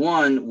so,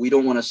 one, we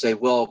don't want to say,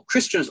 well,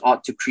 Christians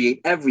ought to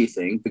create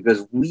everything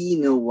because we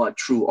know what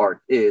true art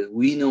is.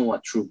 We know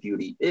what true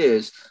beauty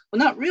is. Well,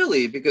 not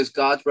really, because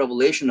God's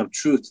revelation of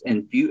truth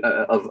and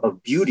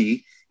of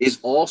beauty is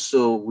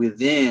also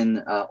within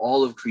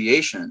all of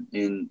creation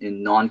in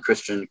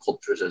non-Christian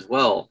cultures as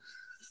well.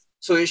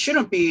 So it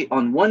shouldn't be,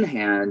 on one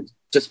hand,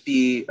 just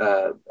be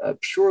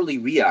purely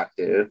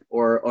reactive,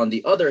 or on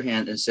the other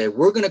hand, and say,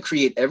 we're going to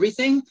create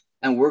everything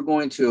and we're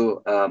going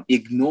to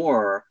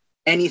ignore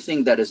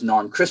anything that is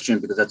non-Christian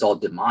because that's all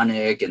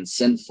demonic and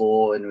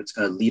sinful and it's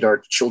going to lead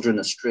our children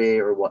astray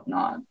or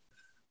whatnot.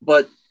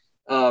 But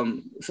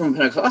from a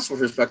Pentecostal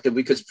perspective,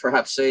 we could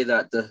perhaps say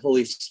that the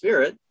Holy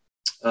Spirit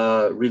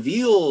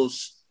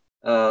reveals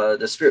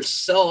the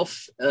Spirit's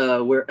self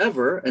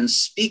wherever and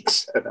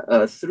speaks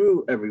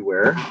through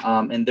everywhere.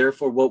 And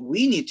therefore, what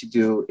we need to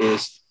do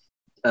is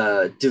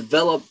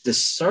develop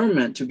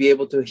discernment to be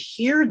able to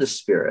hear the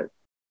Spirit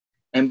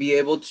and be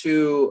able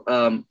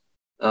to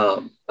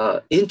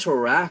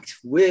interact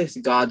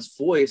with God's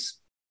voice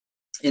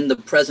in the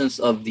presence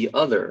of the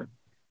other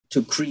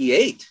to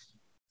create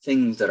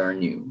things that are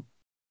new,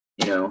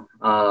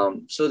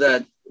 so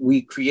that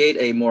we create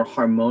a more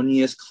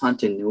harmonious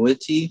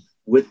continuity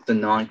with the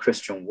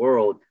non-Christian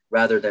world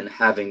rather than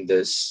having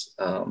this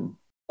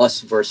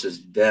us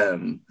versus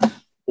them,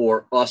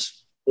 or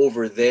us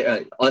over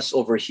there, us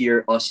over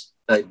here, us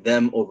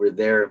them over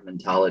there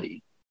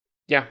mentality.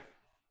 Yeah.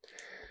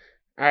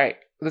 All right.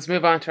 Let's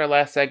move on to our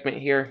last segment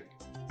here.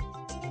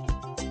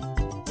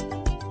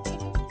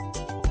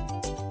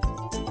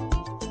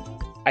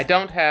 I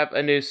don't have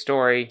a news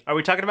story. Are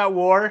we talking about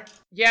war?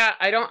 Yeah,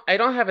 I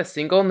don't have a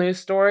single news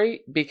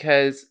story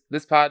because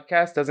this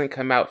podcast doesn't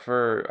come out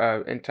for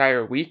an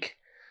entire week.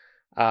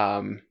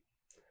 And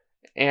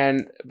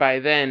by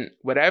then,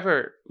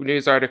 whatever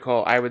news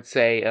article I would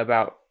say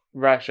about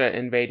Russia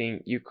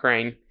invading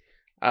Ukraine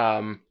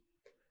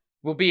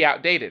will be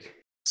outdated.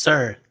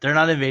 Sir, they're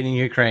not invading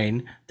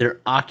Ukraine.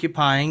 They're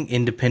occupying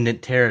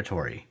independent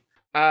territory.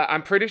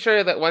 I'm pretty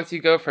sure that once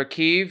you go for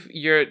Kyiv,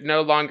 you're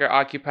no longer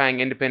occupying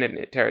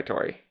independent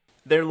territory.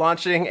 They're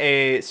launching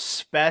a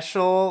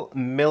special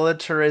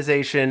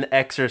militarization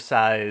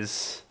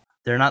exercise.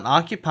 They're not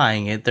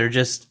occupying it.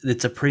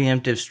 It's a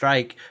preemptive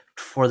strike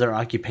for their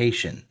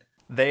occupation.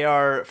 They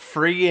are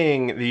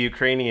freeing the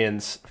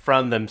Ukrainians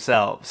from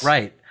themselves.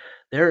 Right.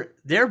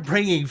 They're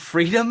bringing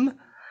freedom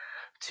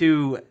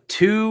to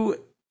two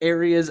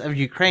areas of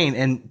Ukraine,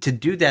 and to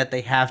do that,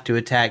 they have to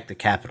attack the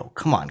capital.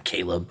 Come on,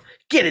 Caleb,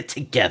 get it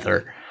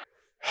together.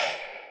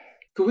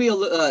 Could we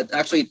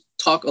actually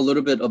talk a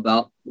little bit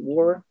about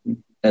war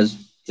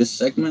as this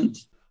segment?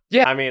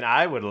 Yeah, I mean,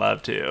 I would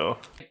love to.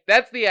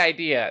 That's the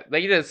idea.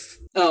 They just.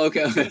 Oh,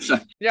 okay.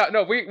 Sorry. Yeah,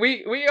 no,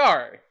 we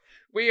are.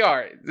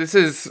 This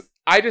is.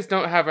 I just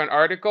don't have an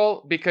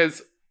article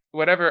because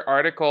whatever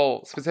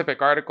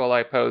specific article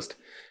I post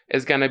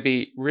is going to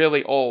be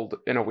really old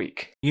in a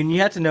week. You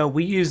have to know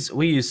we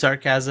use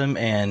sarcasm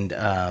and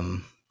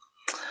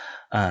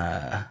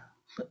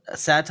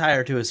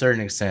satire to a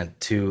certain extent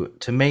to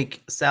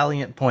make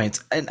salient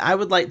points. And I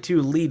would like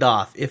to lead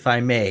off, if I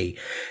may,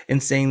 in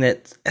saying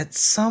that at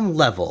some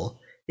level,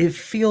 it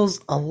feels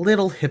a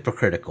little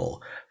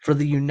hypocritical for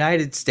the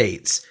United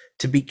States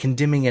to be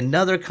condemning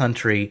another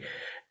country,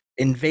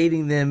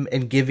 invading them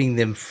and giving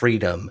them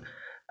freedom.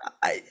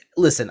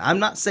 Listen, I'm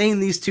not saying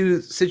these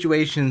two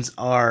situations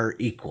are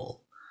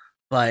equal,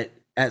 but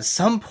at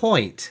some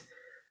point,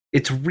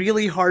 it's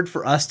really hard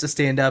for us to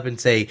stand up and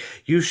say,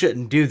 you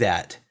shouldn't do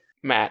that.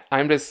 Matt,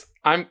 I'm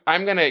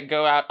going to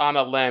go out on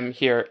a limb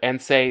here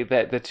and say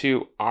that the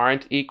two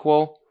aren't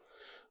equal.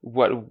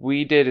 What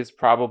we did is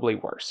probably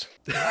worse.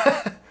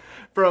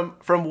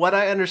 From what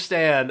I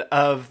understand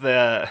of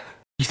the...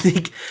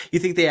 You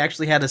think they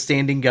actually had a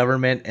standing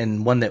government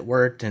and one that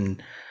worked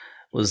and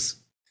was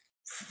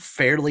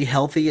fairly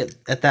healthy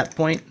at that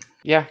point?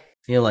 Yeah.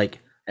 Like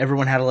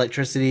everyone had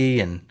electricity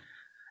and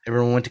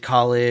everyone went to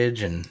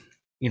college and,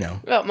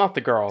 well, not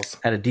the girls.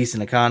 Had a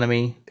decent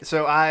economy.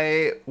 So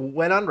I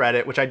went on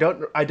Reddit, which I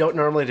don't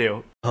normally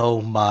do.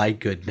 Oh my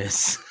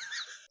goodness.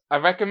 I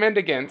recommend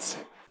against.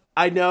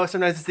 I know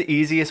sometimes it's the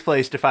easiest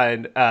place to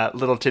find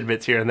little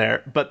tidbits here and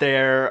there, but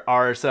there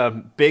are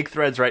some big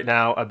threads right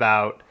now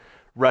about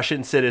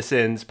Russian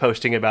citizens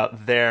posting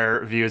about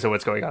their views of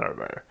what's going on over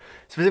there.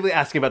 Specifically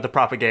asking about the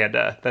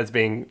propaganda that's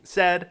being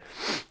said.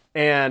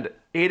 And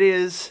it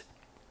is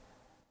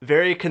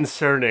very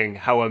concerning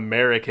how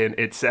American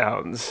it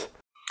sounds.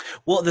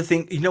 Well, the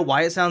thing,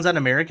 why it sounds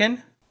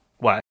un-American?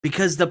 Why?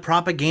 Because the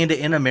propaganda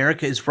in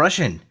America is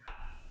Russian.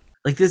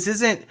 Like this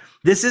isn't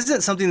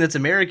something that's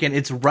American.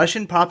 It's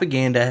Russian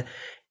propaganda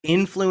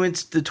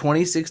influenced the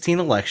 2016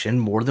 election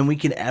more than we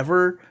can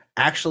ever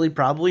actually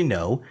probably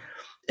know.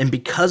 And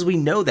because we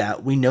know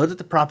that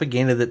the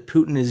propaganda that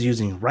Putin is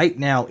using right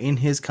now in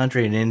his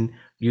country and in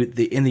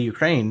the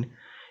Ukraine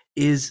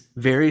is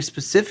very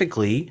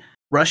specifically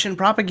Russian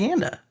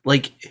propaganda.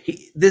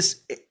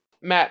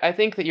 Matt, I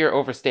think that you're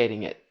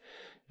overstating it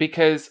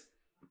because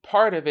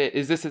part of it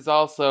is this is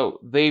also,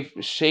 they've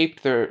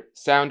shaped their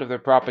sound of their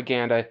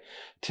propaganda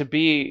to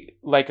be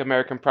like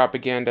American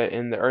propaganda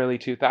in the early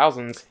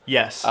 2000s.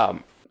 Yes.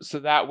 So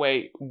that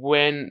way,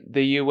 when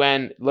the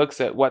UN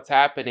looks at what's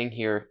happening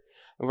here,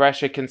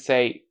 Russia can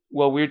say,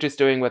 well, we're just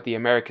doing what the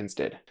Americans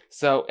did.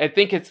 So I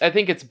think it's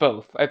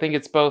both. I think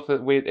it's both.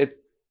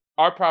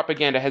 Our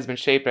propaganda has been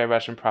shaped by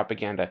Russian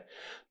propaganda,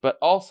 but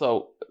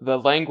also the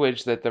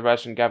language that the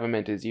Russian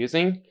government is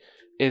using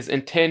is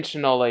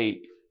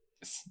intentionally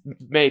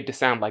made to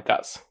sound like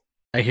us.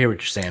 I hear what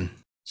you're saying.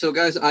 So,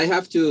 guys, I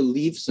have to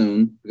leave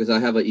soon because I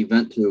have an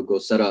event to go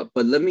set up.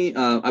 But let me,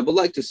 I would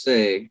like to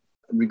say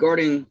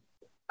regarding,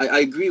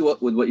 I agree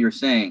with what you're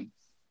saying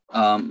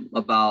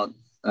about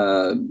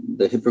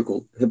the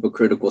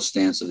hypocritical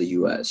stance of the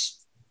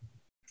U.S.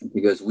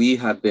 because we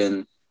have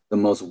been the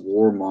most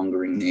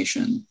warmongering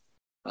nation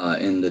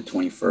in the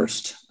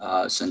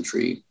 21st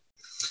century.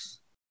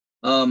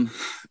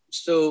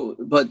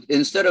 But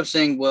instead of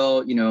saying,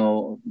 well,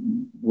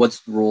 what's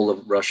the role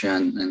of Russia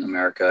and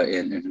America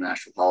in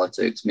international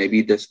politics?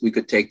 Maybe we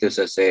could take this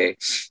as a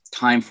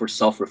time for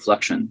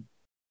self-reflection.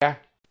 Yeah.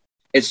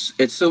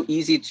 It's so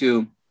easy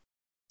to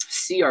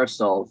see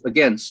ourselves,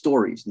 again,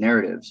 stories,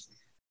 narratives,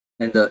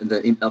 and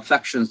the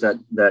affections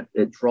that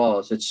it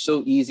draws. It's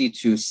so easy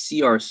to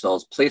see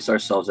ourselves, place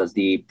ourselves as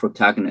the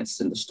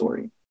protagonists in the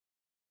story.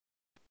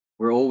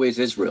 We're always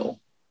Israel.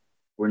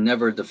 We're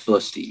never the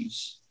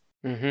Philistines.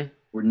 Mm-hmm.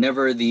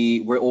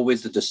 We're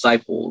always the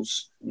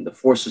disciples and the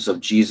forces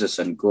of Jesus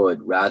and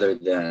good rather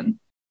than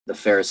the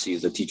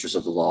Pharisees, the teachers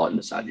of the law, and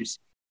the Sadducees.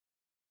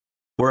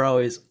 We're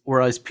always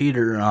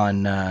Peter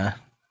on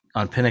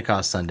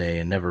Pentecost Sunday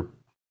and never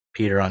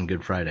Peter on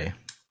Good Friday.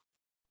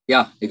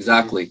 Yeah,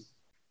 exactly.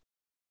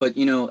 But,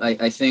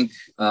 I think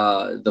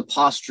the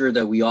posture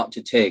that we ought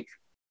to take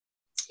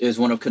is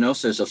one of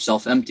kenosis, of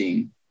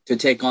self-emptying, to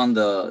take on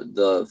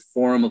the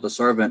form of the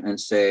servant and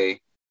say,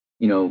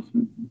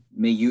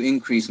 may you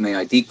increase, may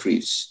I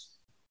decrease.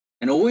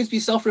 And always be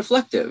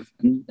self-reflective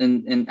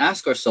and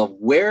ask ourselves,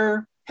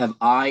 where have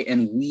I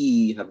and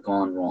we have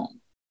gone wrong?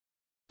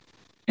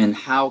 And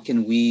how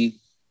can we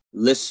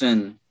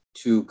listen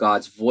to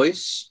God's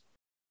voice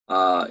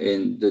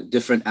in the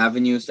different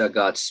avenues that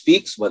God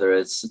speaks, whether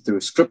it's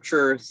through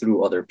scripture,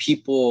 through other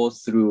people,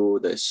 through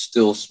the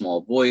still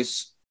small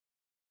voice,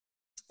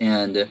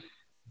 and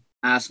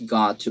ask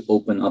God to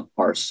open up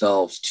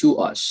ourselves to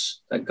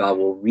us, that God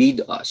will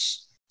read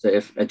us. So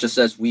if it just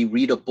says we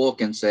read a book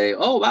and say,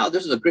 oh, wow,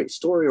 this is a great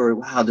story, or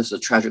wow, this is a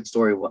tragic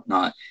story,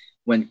 whatnot,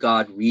 when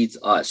God reads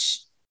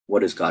us,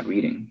 what is God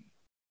reading?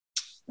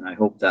 And I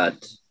hope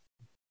that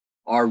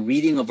our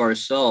reading of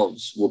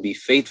ourselves will be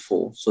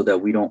faithful so that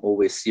we don't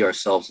always see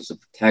ourselves as a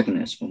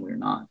protagonist when we're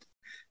not.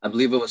 I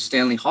believe it was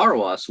Stanley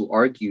Hauerwas who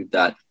argued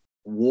that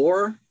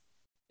war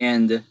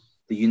and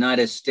the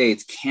United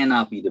States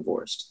cannot be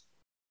divorced.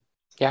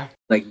 Yeah.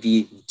 Like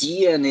the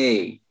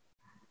DNA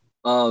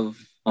of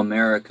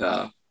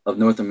America, of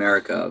North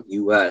America, of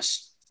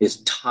US, is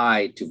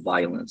tied to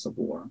violence of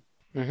war.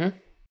 Mm-hmm.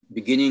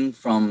 Beginning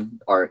from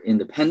our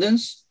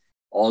independence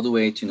all the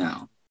way to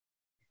now.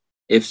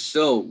 If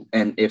so,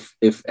 and if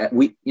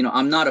we,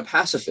 I'm not a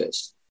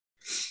pacifist,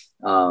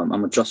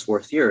 I'm a just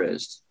war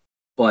theorist,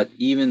 but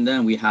even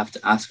then we have to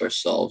ask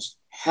ourselves,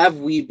 have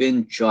we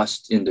been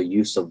just in the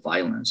use of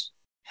violence?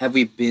 Have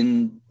we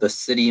been the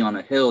city on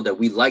a hill that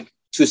we like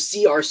to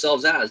see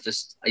ourselves as,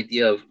 this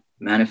idea of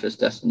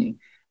manifest destiny?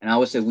 And I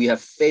would say we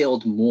have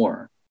failed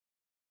more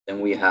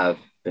than we have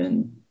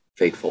been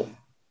faithful.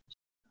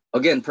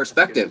 Again,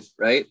 perspective,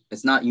 right?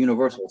 It's not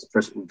universal.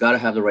 We've got to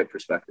have the right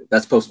perspective.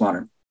 That's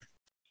postmodern.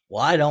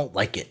 Well, I don't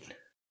like it.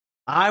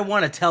 I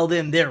want to tell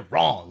them they're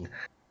wrong.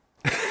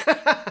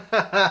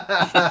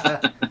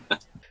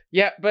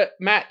 Yeah, but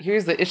Matt,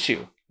 here's the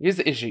issue.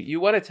 You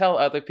want to tell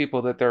other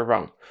people that they're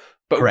wrong.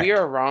 But Correct. We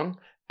are wrong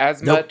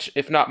as much,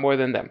 if not more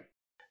than them.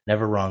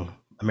 Never wrong.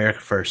 America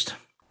first.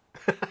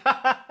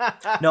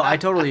 No, I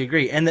totally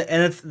agree. And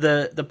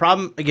the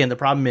problem, again, the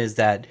problem is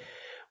that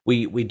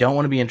we don't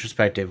want to be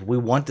introspective. We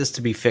want this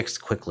to be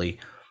fixed quickly.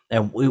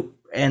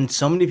 And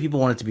so many people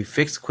want it to be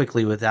fixed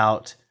quickly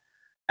without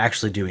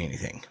actually doing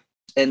anything.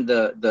 And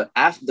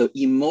the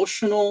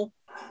emotional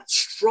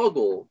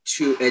struggle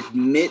to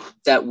admit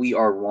that we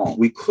are wrong,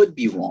 we could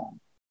be wrong,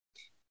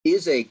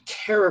 is a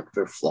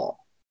character flaw.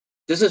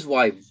 This is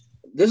why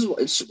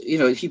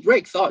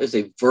Hebraic thought is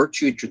a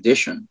virtue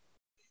tradition.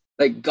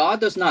 Like,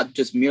 God does not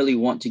just merely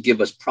want to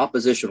give us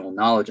propositional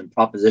knowledge and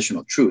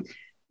propositional truth.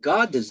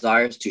 God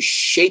desires to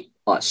shape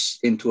us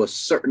into a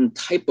certain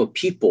type of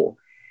people.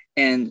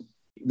 And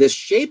this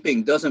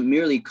shaping doesn't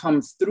merely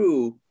come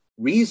through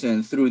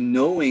reason, through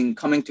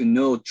coming to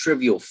know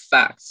trivial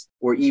facts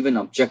or even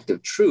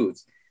objective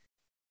truths.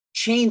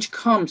 Change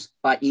comes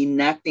by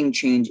enacting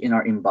change in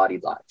our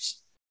embodied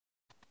lives.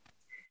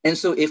 And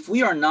so if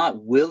we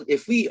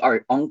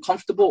are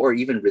uncomfortable or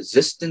even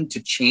resistant to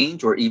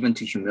change or even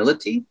to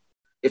humility,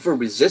 if we're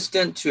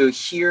resistant to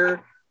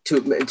hear,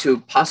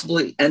 to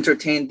possibly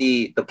entertain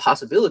the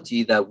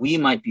possibility that we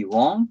might be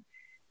wrong,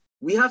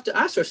 we have to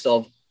ask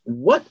ourselves,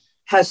 what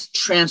has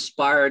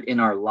transpired in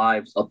our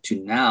lives up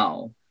to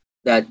now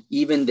that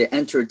even the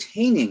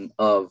entertaining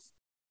of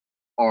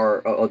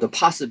the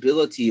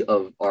possibility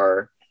of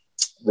our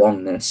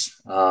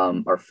wrongness,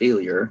 our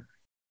failure,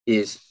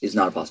 is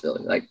not a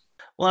possibility. Like,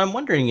 well, I'm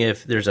wondering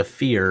if there's a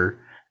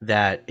fear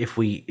that if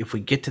we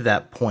get to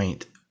that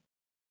point,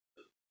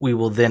 we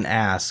will then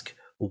ask,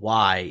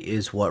 why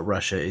is what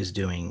Russia is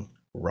doing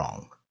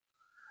wrong?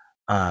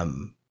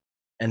 And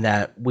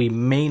that we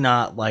may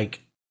not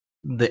like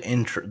the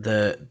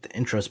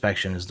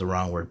introspection is the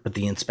wrong word, but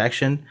the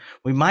inspection,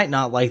 we might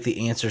not like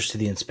the answers to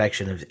the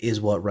inspection of is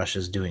what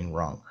Russia's doing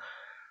wrong,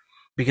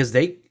 because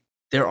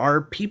there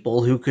are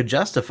people who could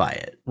justify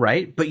it,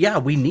 right? But yeah,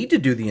 we need to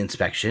do the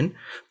inspection,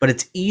 but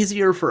it's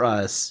easier for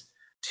us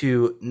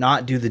to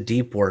not do the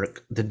deep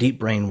work, the deep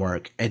brain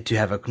work, and to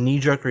have a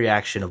knee-jerk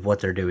reaction of what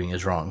they're doing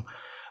is wrong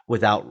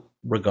without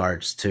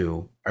regards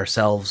to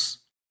ourselves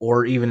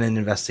or even an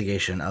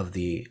investigation of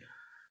the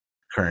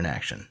current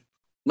action.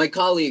 My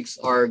colleagues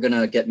are going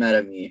to get mad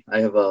at me.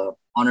 I have a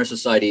honor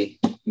society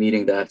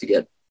meeting that I have to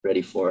get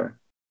ready for.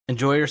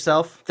 Enjoy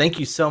yourself. Thank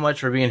you so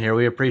much for being here.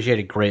 We appreciate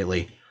it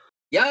greatly.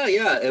 Yeah,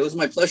 it was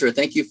my pleasure.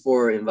 Thank you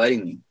for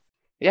inviting me.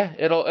 Yeah,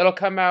 it'll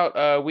come out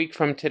a week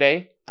from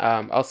today.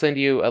 I'll send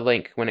you a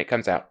link when it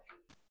comes out.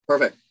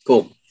 Perfect.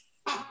 Cool.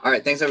 All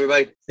right. Thanks,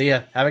 everybody. See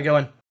ya. Have a good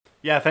one.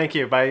 Yeah, thank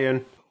you. Bye,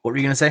 Yoon. What were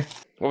you going to say?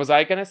 What was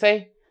I going to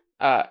say?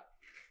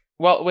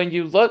 Well, when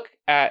you look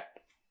at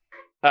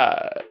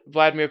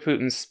Vladimir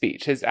Putin's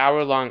speech, his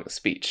hour-long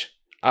speech,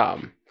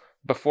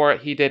 before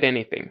he did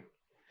anything,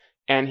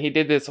 and he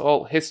did this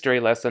whole history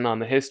lesson on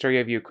the history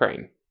of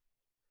Ukraine,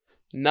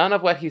 none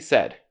of what he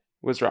said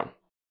was wrong.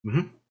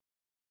 Mm-hmm.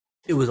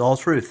 It was all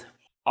truth.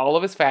 All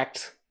of his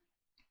facts,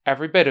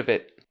 every bit of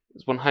it,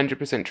 is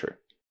 100% true.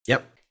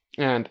 Yep.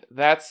 And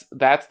that's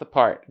the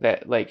part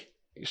that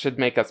should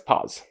make us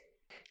pause.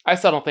 I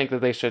still don't think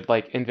that they should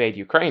invade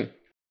Ukraine.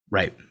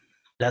 Right.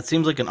 That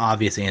seems like an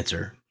obvious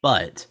answer,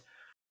 but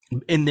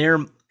in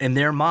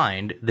their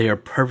mind, they are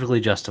perfectly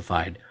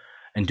justified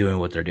in doing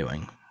what they're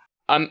doing.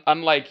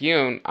 Unlike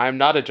Yoon, I'm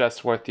not a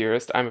just war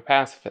theorist. I'm a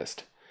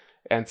pacifist,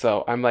 and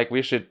so I'm like,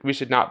 we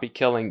should not be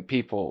killing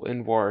people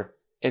in war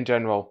in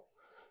general,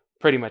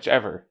 pretty much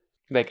ever.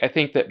 I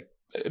think that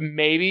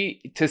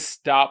maybe to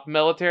stop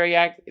military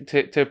act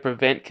to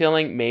prevent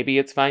killing, maybe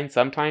it's fine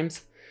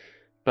sometimes,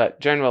 but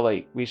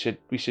generally we should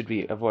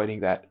be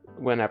avoiding that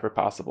whenever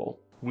possible.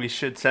 We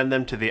should send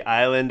them to the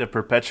island of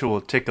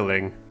perpetual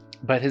tickling.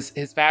 But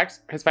his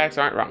facts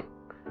aren't wrong.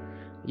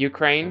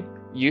 Ukraine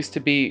used to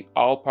be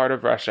all part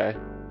of Russia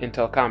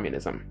until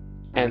communism.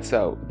 And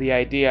so the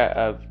idea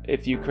of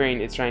if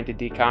Ukraine is trying to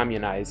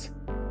decommunize,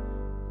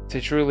 to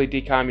truly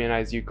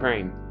decommunize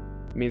Ukraine,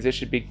 means it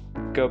should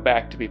go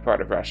back to be part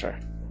of Russia.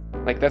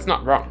 That's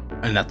not wrong.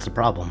 And that's the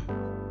problem.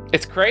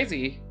 It's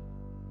crazy,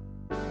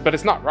 but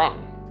it's not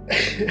wrong.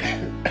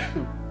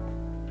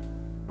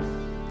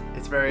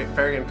 It's very,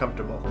 very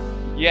uncomfortable.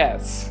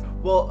 Yes.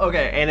 Well,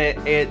 okay, and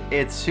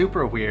it's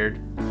super weird.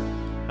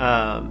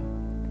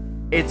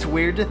 It's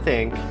weird to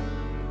think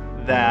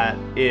that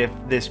if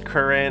this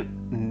current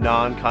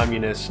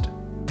non-communist,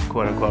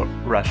 quote-unquote,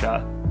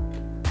 Russia,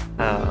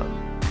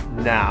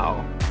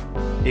 now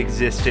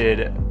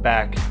existed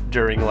back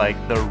during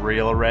the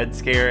real Red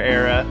Scare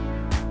era,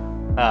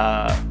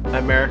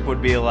 America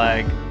would be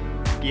like,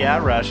 yeah,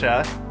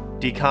 Russia,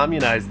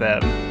 decommunize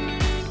them.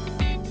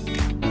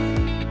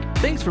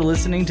 Thanks for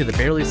listening to the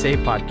Barely Safe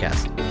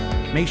podcast.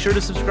 Make sure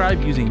to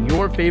subscribe using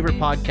your favorite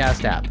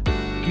podcast app.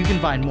 You can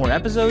find more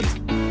episodes,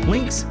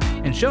 links,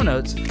 and show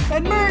notes,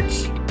 and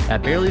merch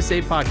at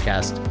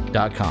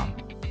barelysafepodcast.com.